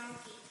on this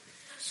donkey.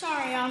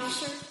 Sorry,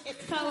 officer. It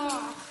fell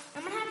off.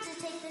 I'm going to have to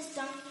take this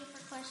donkey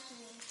for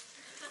questioning.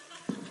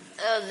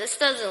 Oh, this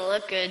doesn't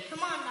look good.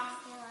 Come on,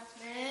 donkey. Let's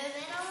move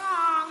it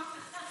along.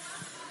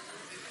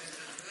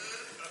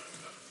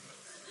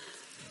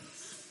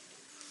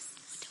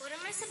 What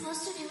am I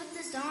supposed to do with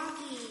this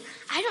donkey?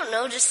 I don't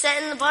know, just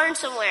set in the barn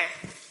somewhere.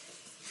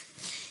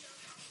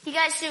 You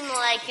guys seem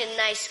like a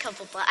nice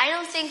couple, but I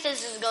don't think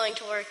this is going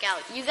to work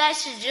out. You guys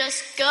should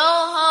just go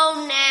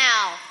home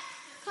now.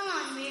 Come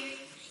on, Mary.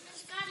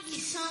 There's got to be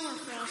somewhere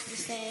for us to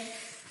stay.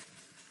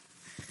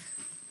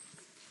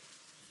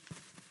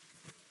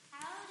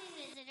 Howdy,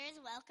 visitors.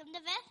 Welcome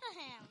to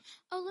Bethlehem.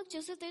 Oh, look,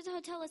 Joseph, there's a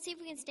hotel. Let's see if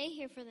we can stay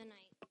here for the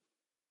night.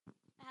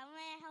 How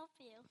may I help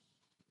you?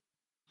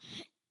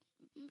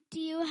 Do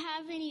you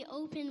have any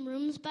open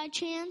rooms by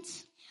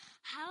chance?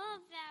 How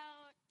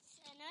about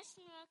a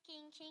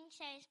no-smoking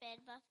king-size bed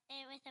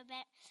with a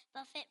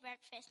buffet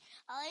breakfast?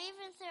 I'll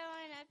even throw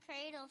in a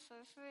cradle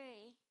for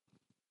free.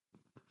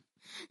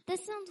 That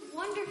sounds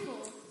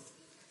wonderful.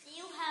 Do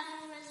you have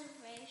a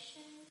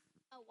reservation?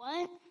 A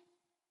what?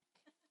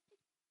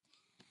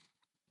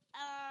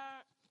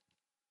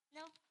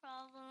 No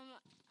problem.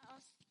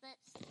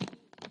 Let's see.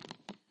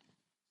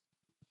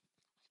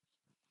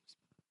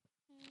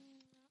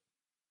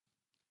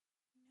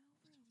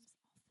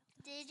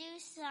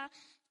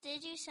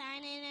 Did you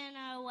sign in on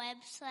our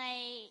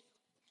website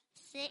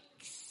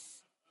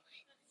 6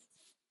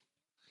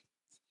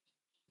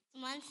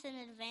 months in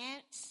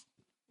advance?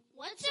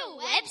 What's a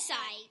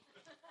website?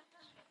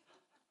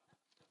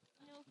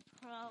 No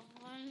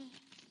problem.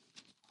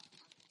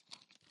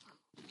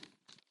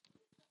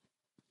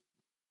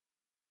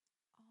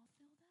 All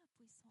filled up.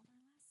 We sold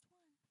our last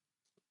one.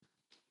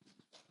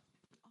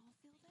 All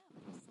filled up.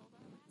 We sold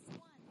our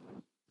last one. You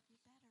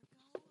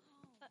better go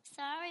home.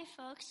 Sorry,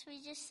 folks.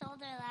 We just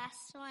sold our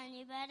last one.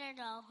 You better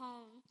go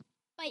home.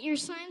 But your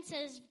sign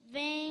says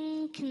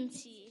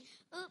vacancy.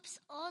 Oops,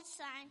 old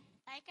sign.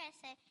 Like I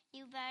said,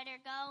 you better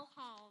go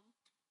home.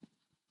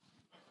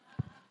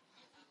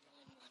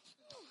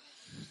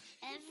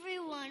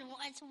 Everyone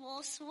wants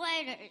wool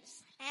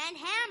sweaters and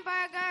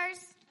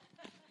hamburgers.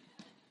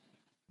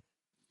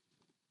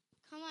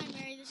 Come on,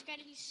 Mary. There's got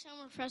to be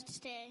somewhere for us to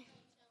stay.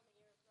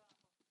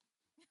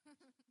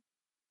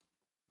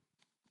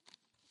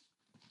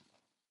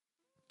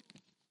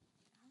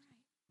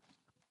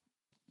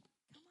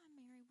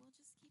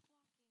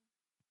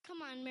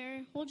 Come on,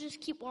 Mary. We'll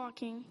just keep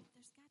walking.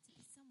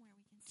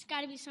 There's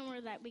got to be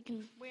somewhere we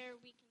can stay. It's got to be somewhere where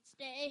we can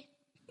stay.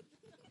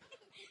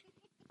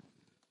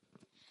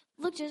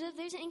 Look, Joseph,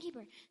 there's an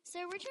innkeeper.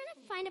 Sir, we're trying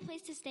to find a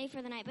place to stay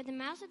for the night, but the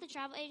mouse at the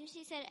travel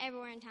agency said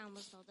everywhere in town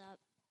was filled up.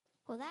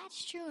 Well,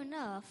 that's true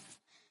enough.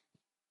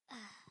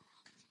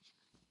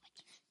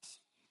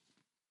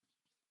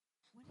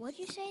 What'd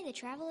you say? The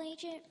travel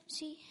agent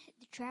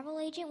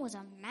was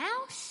a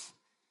mouse?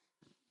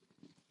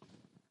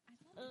 I'd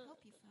love to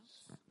help you,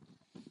 folks.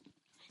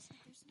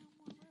 There's no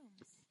more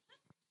rooms.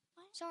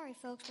 Sorry,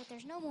 folks, but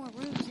there's no more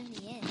rooms in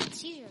the inn.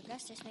 Caesar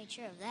Augustus made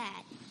sure of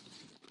that.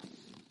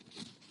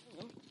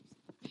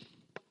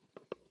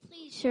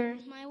 Please, sir.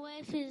 My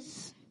wife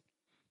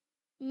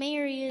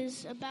Mary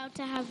is about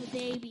to have a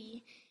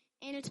baby,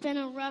 and it's been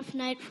a rough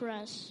night for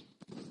us.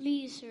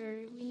 Please,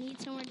 sir, we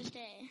need somewhere to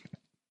stay.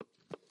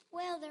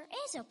 Well, there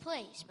is a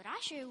place, but I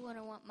sure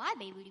wouldn't want my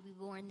baby to be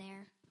born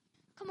there.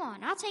 Come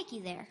on, I'll take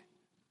you there.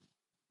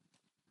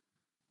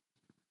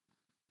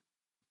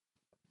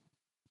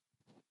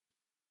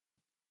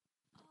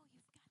 Oh,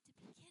 you've got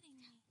to be kidding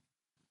me.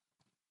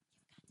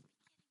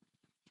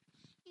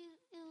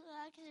 You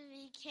got to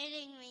be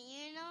kidding me.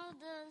 You know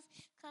those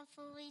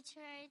couple we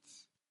tried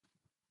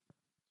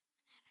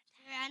to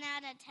run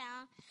out of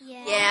town?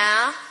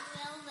 Yeah.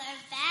 Well,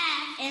 they're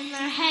back, and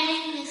they're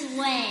heading this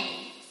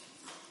way.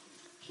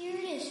 Here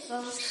it is,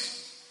 folks.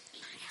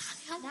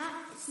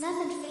 It's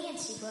nothing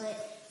fancy, but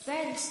it's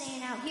better than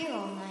staying out here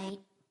all night.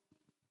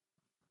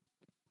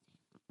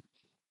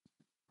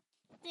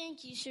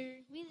 Thank you, sir.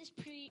 We just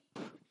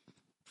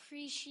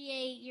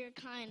appreciate your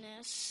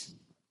kindness.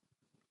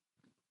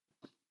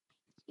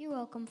 You're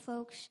welcome,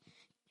 folks.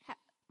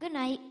 Good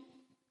night.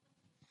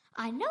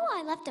 I know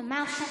I left a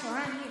mouse trap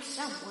around here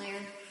somewhere.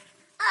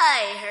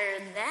 I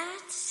heard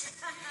that.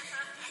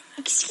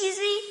 Excuse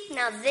me?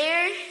 Now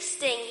they're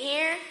staying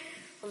here?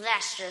 Well,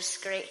 that's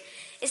just great.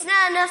 It's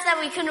not enough that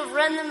we couldn't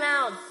run them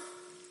out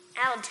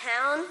of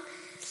town.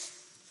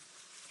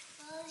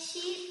 Well,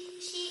 she's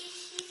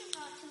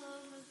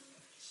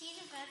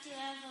about to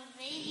have a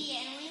baby,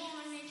 and we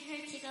wanted her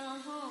to go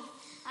home.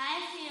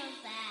 I feel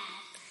bad.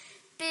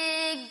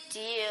 Big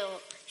deal.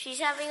 She's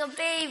having a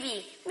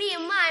baby. Me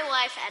and my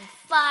wife had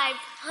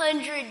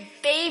 500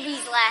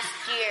 babies last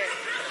year.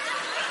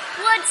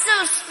 What's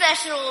so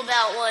special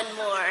about one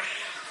more?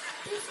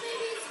 This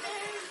baby is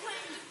very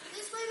important.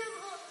 This baby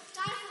will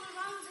die for the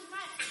wrongs and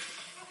rights.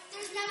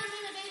 There's never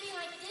been a baby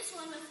like this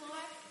one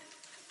before.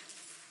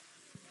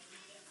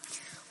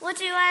 What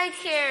do I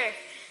care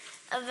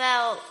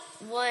about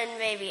one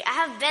baby? I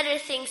have better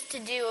things to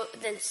do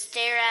than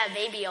stare at a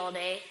baby all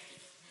day.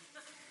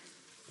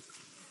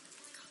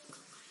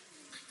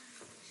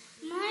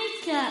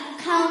 Micah,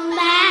 come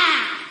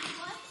back.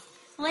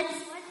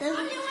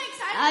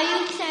 Are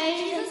you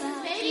excited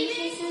about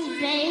Jesus'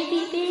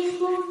 baby being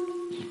born?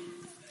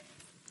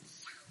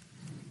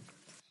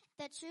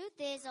 The truth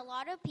is, a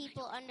lot of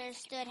people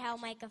understood how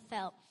Micah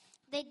felt.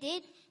 They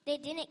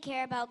didn't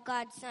care about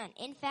God's son.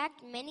 In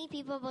fact, many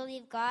people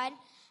believe God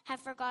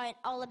have forgotten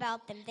all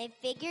about them. They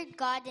figured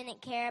God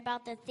didn't care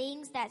about the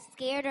things that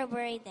scared or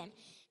worried them.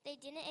 They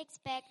didn't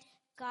expect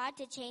God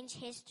to change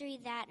history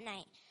that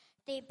night.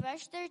 They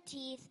brushed their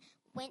teeth,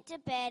 went to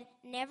bed,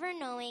 never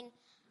knowing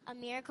a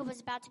miracle was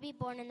about to be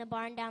born in the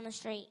barn down the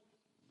street.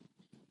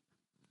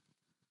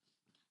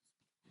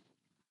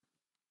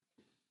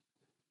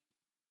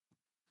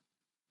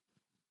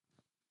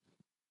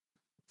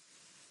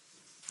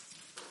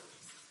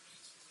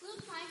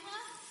 Look,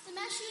 Micah, the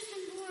Messiah's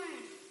been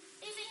born.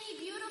 Isn't he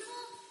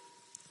beautiful?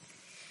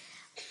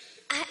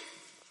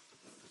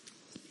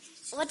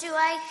 What do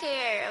I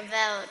care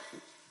about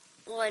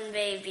one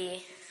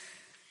baby?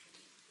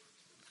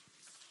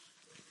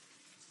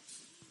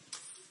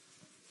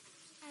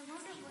 I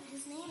wonder what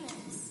his name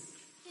is.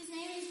 His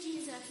name is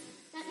Jesus.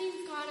 That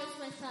means God is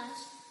with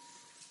us.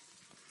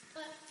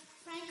 But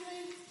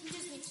frankly, he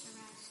just needs to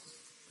rest.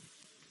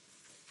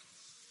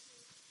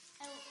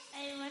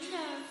 I wonder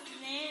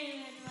if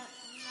Mary would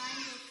remind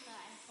us that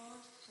I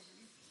hold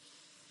him.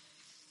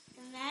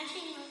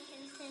 Imagine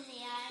looking into the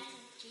eyes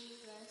of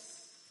Jesus.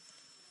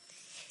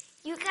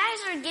 You guys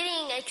are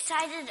getting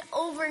excited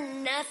over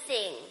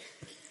nothing.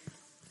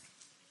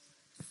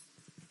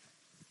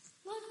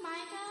 Look,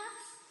 Micah.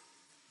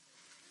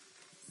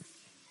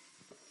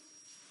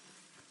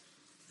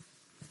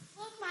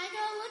 Look,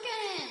 Micah, look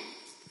at him.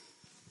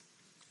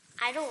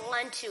 I don't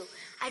want to.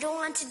 I don't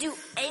want to do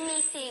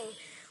anything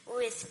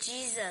with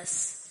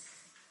Jesus.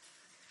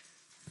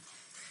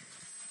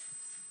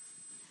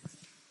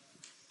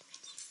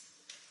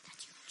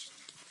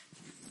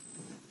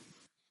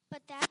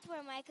 But that's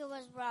where Micah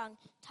was wrong.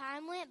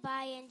 Time went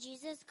by and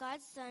Jesus,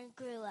 God's son,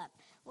 grew up.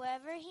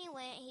 Wherever he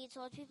went, he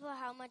told people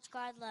how much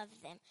God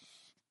loved them.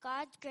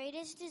 God's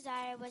greatest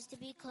desire was to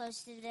be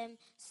close to them.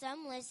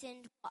 Some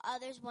listened, while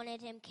others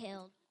wanted him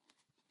killed.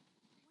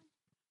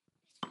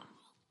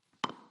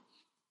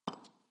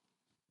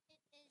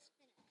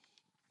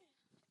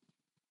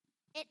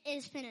 It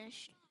is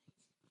finished.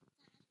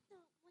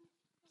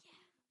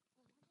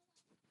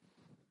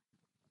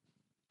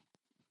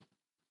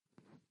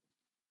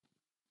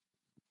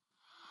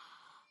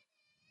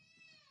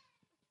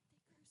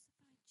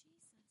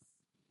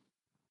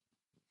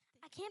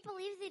 I can't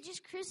believe they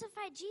just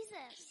crucified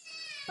Jesus.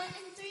 But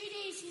in 3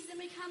 days, he's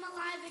going to become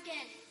alive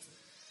again.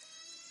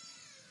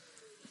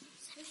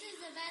 This is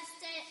the best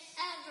day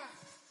ever.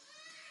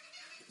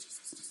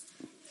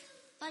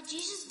 But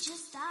Jesus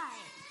just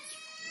died.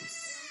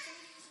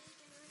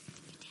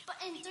 But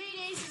in 3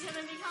 days, he's going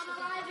to become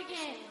alive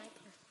again.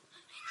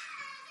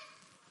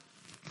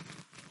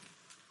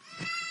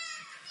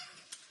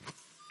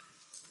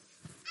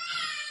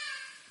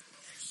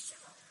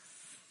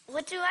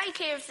 What do I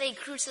care if they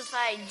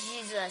crucified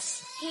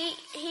Jesus?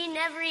 He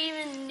never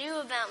even knew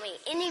about me,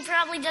 and he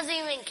probably doesn't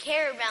even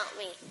care about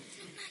me.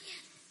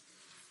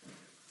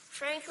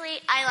 Frankly,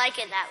 I like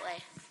it that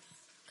way.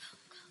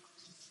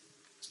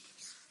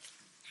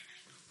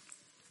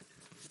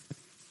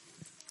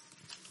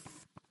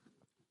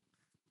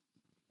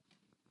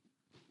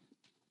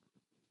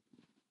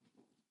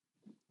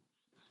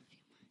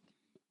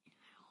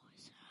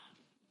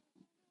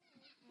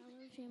 I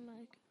love you,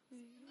 Mike.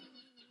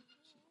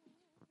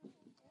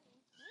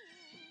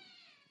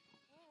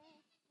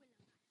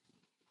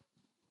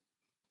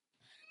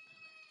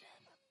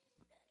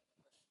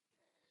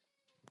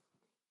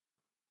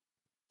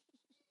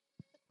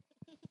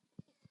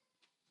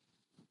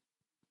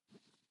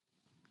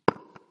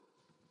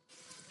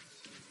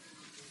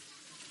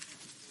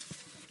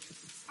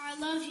 I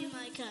love you,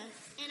 Micah,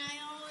 and I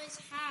always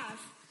have.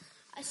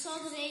 I saw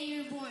the day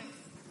you were born.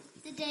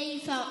 The day you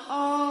felt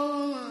all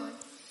alone.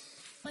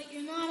 But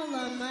you're not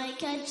alone,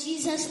 Micah.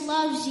 Jesus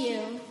loves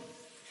you.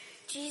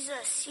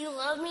 Jesus, you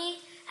love me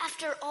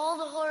after all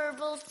the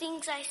horrible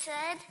things I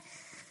said?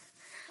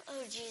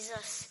 Oh,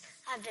 Jesus,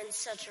 I've been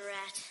such a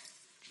rat.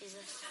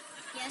 Jesus.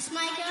 Yes,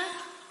 Micah?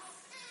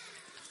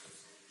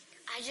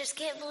 I just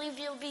can't believe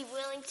you'll be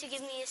willing to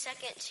give me a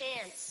second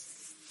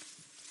chance.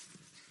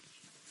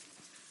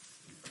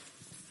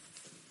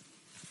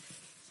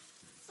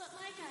 But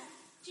Micah,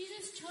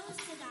 Jesus chose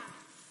to die.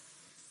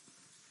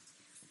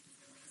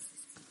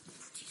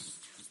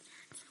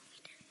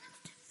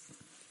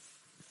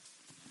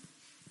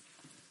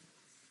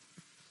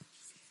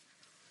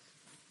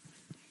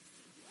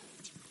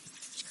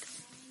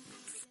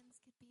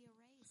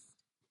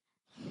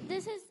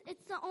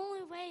 It's the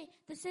only way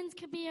the sins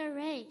could be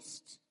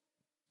erased.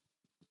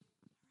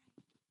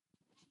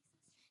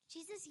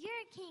 Jesus, you're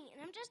a king,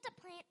 and I'm just a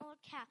plain old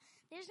cow.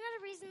 There's not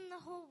a reason in the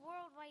whole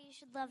world why you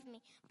should love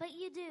me, but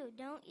you do,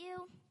 don't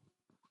you?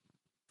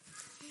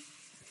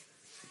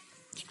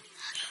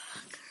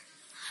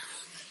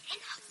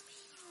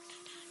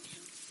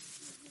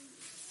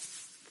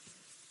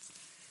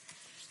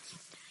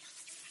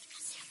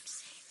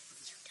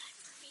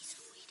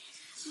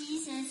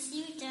 Jesus,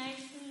 you died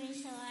for me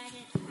so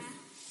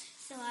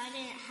I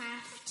didn't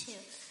have to.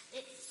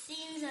 It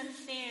seems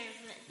unfair,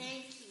 but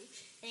thank you.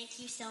 Thank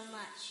you so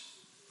much.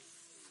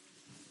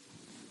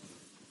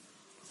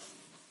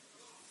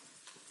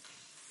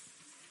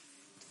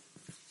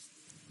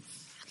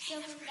 So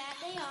from that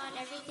day on,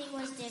 everything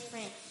was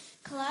different.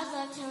 Claude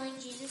loved telling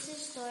Jesus'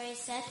 story.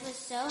 Seth was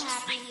so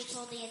happy he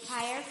told the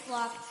entire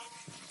flock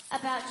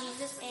about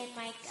Jesus and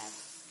Micah.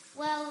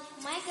 Well,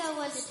 Micah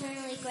was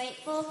eternally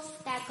grateful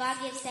that God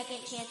gives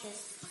second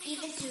chances,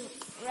 even to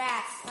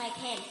rats like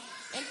him.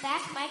 In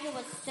fact, Micah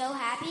was so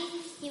happy,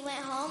 he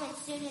went home and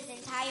soon his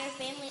entire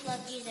family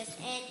loved Jesus.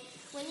 And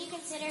when you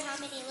consider how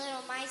many little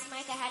mice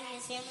Micah had in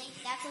his family,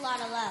 that's a lot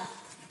of love.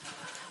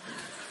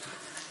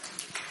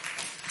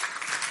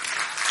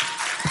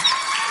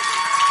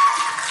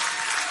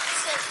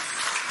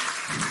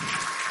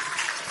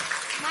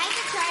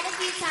 Micah tried a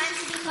few times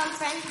to become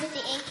friends with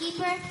the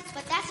innkeeper,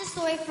 but that's a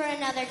story for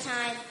another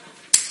time.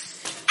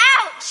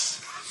 Ouch!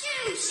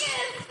 Shoo,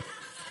 shoo!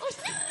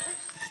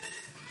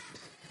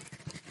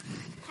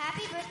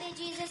 Happy birthday,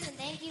 Jesus, and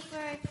thank you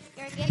for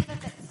your gift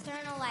of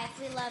eternal life.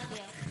 We love you.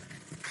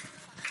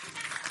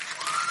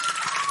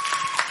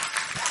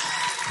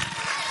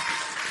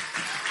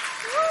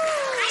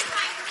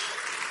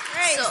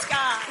 Praise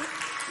God.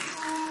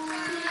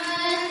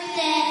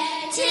 Birthday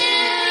to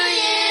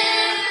you.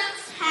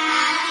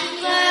 Happy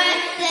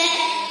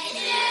birthday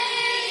to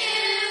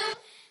you.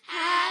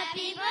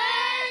 Happy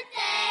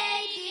birthday,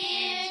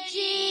 dear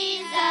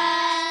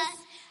Jesus.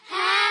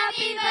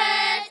 Happy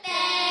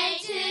birthday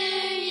to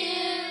you.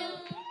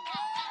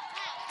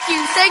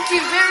 Thank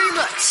you very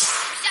much.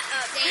 Shut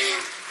up,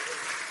 Daniel.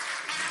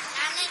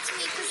 Now let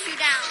me push you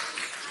down.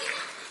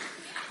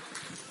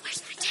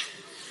 Where's my dad?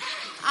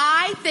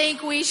 I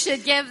think we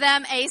should give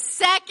them a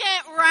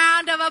second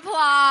round of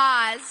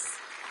applause.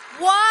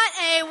 What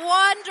a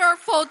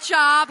wonderful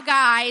job,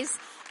 guys.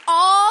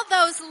 All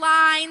those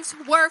lines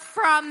were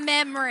from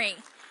memory.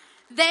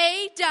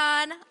 They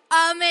done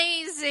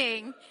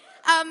amazing.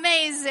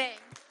 Amazing.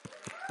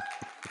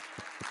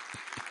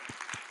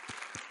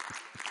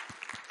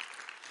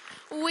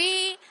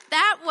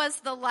 That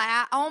was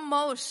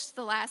almost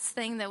the last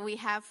thing that we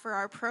have for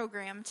our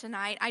program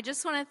tonight. I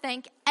just want to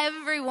thank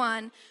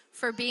everyone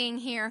for being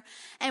here.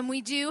 And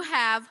we do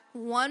have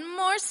one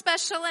more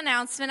special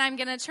announcement. I'm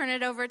going to turn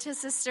it over to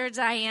Sister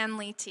Diane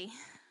Leety.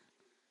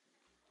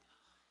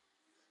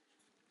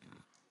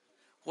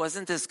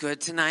 Wasn't this good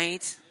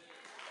tonight?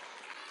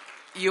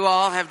 You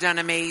all have done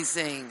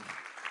amazing.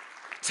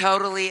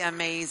 Totally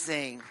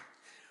amazing.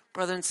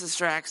 Brother and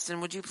Sister Axton,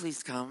 would you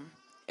please come?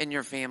 And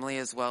your family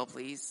as well,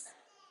 please.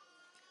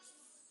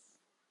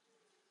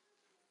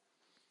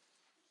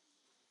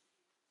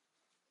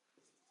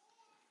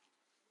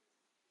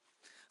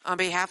 On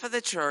behalf of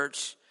the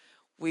church,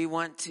 we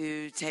want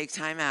to take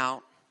time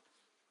out.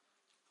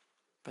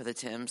 Brother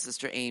Tim,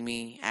 Sister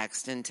Amy,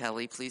 Axton,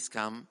 Telly, please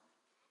come.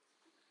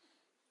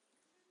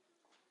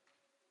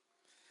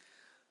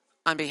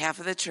 On behalf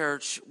of the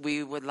church,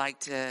 we would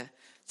like to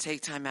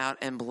take time out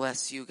and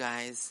bless you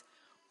guys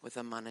with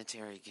a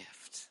monetary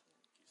gift.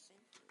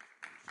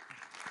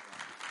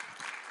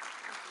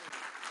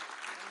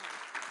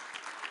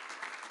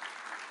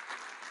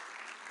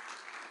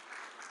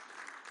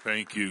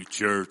 Thank you,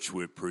 church.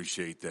 We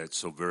appreciate that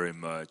so very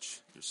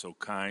much. You're so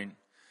kind.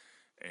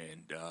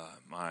 And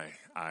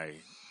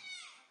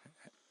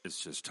it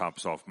just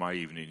tops off my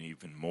evening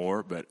even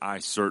more, but I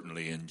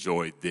certainly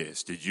enjoyed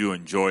this. Did you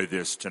enjoy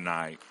this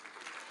tonight?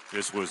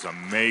 This was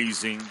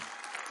amazing.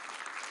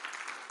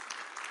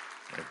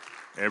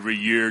 Every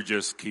year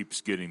just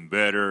keeps getting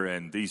better,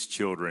 and these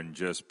children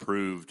just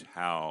proved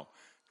how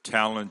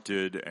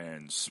talented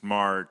and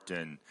smart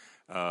and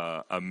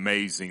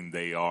amazing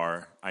they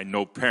are. I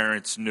know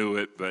parents knew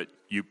it, but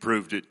you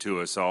proved it to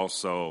us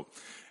also.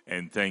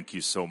 And thank you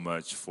so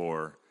much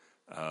for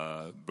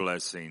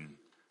blessing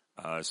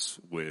us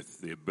with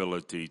the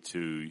ability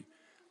to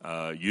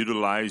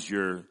utilize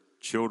your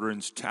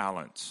children's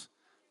talents.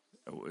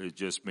 It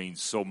just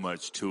means so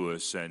much to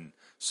us. And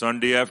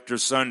Sunday after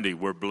Sunday,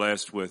 we're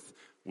blessed with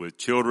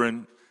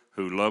children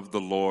who love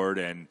the Lord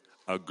and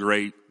a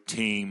great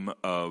team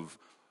of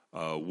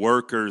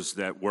workers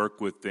that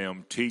work with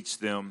them, teach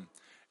them.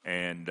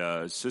 And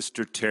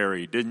Sister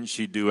Terry, didn't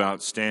she do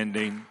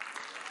outstanding?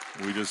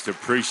 We just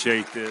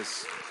appreciate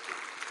this.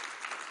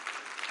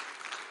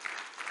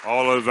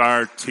 All of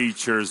our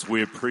teachers,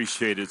 we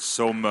appreciate it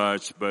so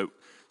much. But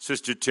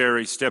Sister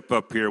Terry, step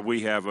up here.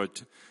 We have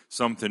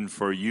something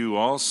for you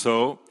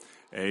also.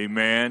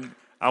 Amen.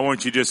 I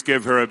want you to just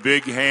give her a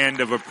big hand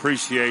of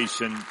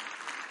appreciation.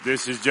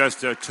 This is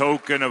just a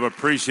token of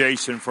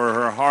appreciation for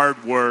her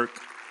hard work.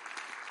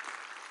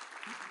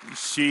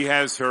 She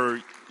has her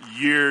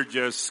year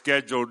just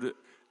scheduled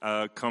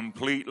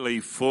completely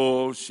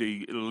full.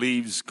 She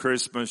leaves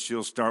Christmas.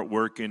 She'll start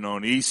working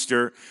on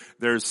Easter.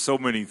 There's so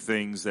many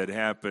things that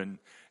happen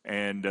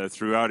and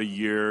throughout a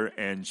year,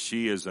 and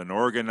she is an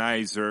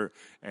organizer,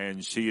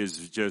 and she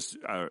is just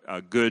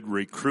a good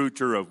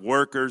recruiter of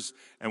workers,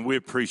 and we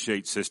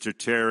appreciate Sister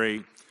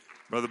Terry,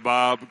 Brother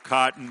Bob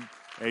Cotton,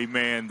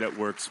 amen, that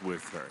works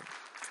with her.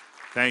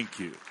 Thank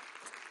you.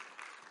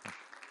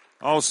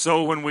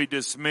 Also, when we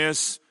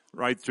dismiss,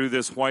 right through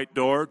this white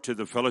door to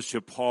the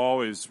fellowship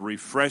hall is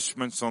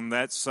refreshments on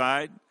that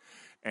side.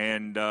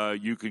 And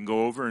you can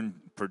go over and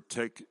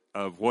partake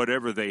of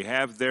whatever they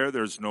have there.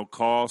 There's no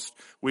cost.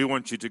 We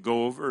want you to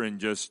go over and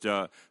just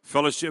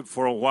fellowship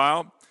for a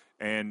while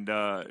and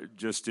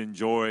just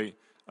enjoy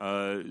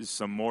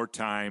some more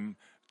time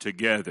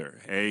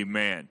together.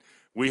 Amen.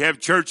 We have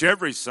church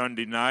every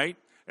Sunday night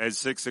at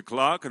 6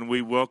 o'clock, and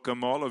we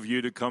welcome all of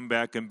you to come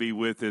back and be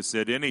with us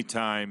at any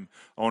time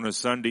on a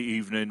Sunday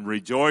evening.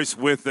 Rejoice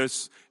with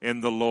us in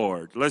the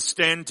Lord. Let's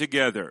stand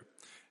together.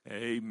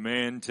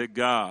 Amen to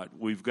God.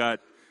 We've got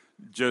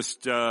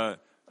just a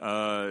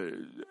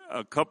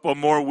couple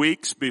more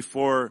weeks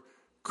before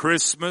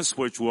Christmas,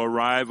 which will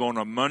arrive on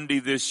a Monday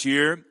this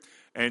year.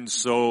 And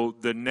so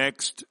the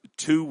next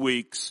 2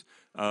 weeks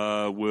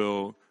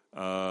will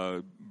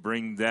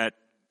bring that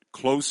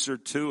closer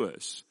to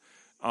us.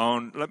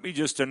 Let me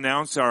just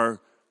announce our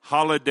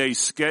holiday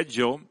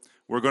schedule.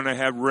 We're going to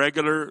have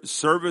regular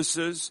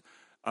services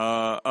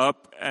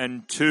up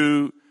and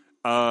to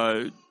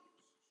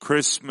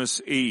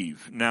Christmas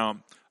Eve. Now,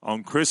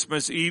 on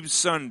Christmas Eve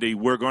Sunday,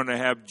 we're going to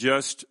have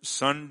just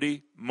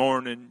Sunday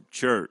morning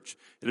church.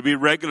 It'll be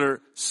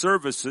regular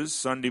services,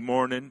 Sunday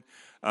morning,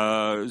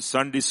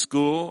 Sunday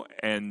school,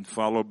 and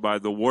followed by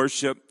the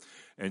worship.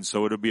 And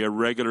so it'll be a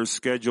regular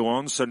schedule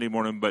on Sunday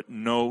morning, but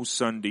no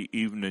Sunday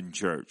evening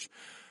church.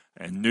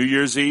 And New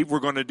Year's Eve,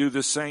 we're going to do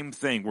the same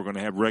thing. We're going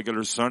to have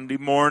regular Sunday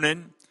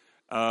morning,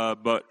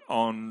 but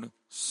on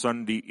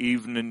Sunday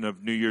evening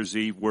of New Year's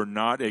Eve, we're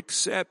not,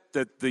 except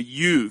that the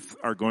youth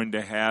are going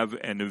to have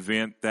an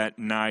event that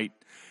night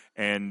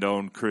and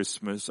on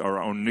Christmas, or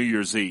on New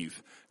Year's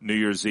Eve.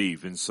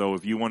 And so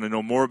if you want to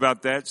know more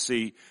about that,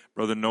 see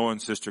Brother Noah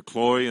and Sister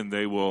Chloe, and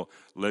they will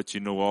let you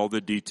know all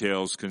the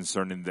details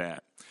concerning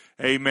that.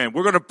 Amen.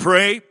 We're going to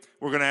pray.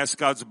 We're going to ask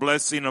God's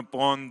blessing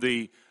upon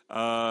the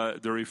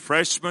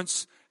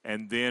refreshments,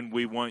 and then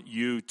we want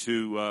you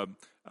to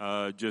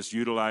just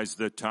utilize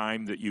the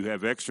time that you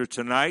have extra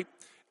tonight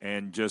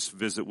and just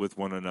visit with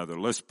one another.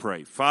 Let's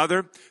pray.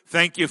 Father,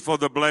 thank you for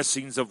the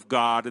blessings of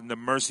God and the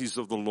mercies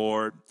of the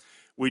Lord.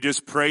 We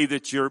just pray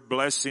that your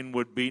blessing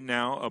would be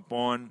now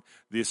upon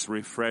this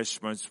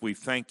refreshments. We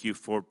thank you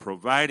for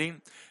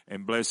providing,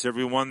 and bless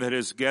everyone that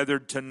has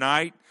gathered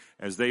tonight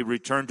as they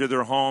return to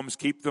their homes.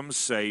 Keep them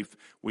safe.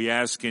 We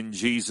ask in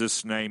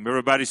Jesus' name.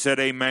 Everybody said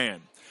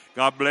amen.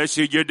 God bless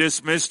you. You're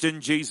dismissed in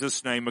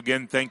Jesus' name.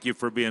 Again, thank you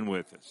for being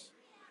with us.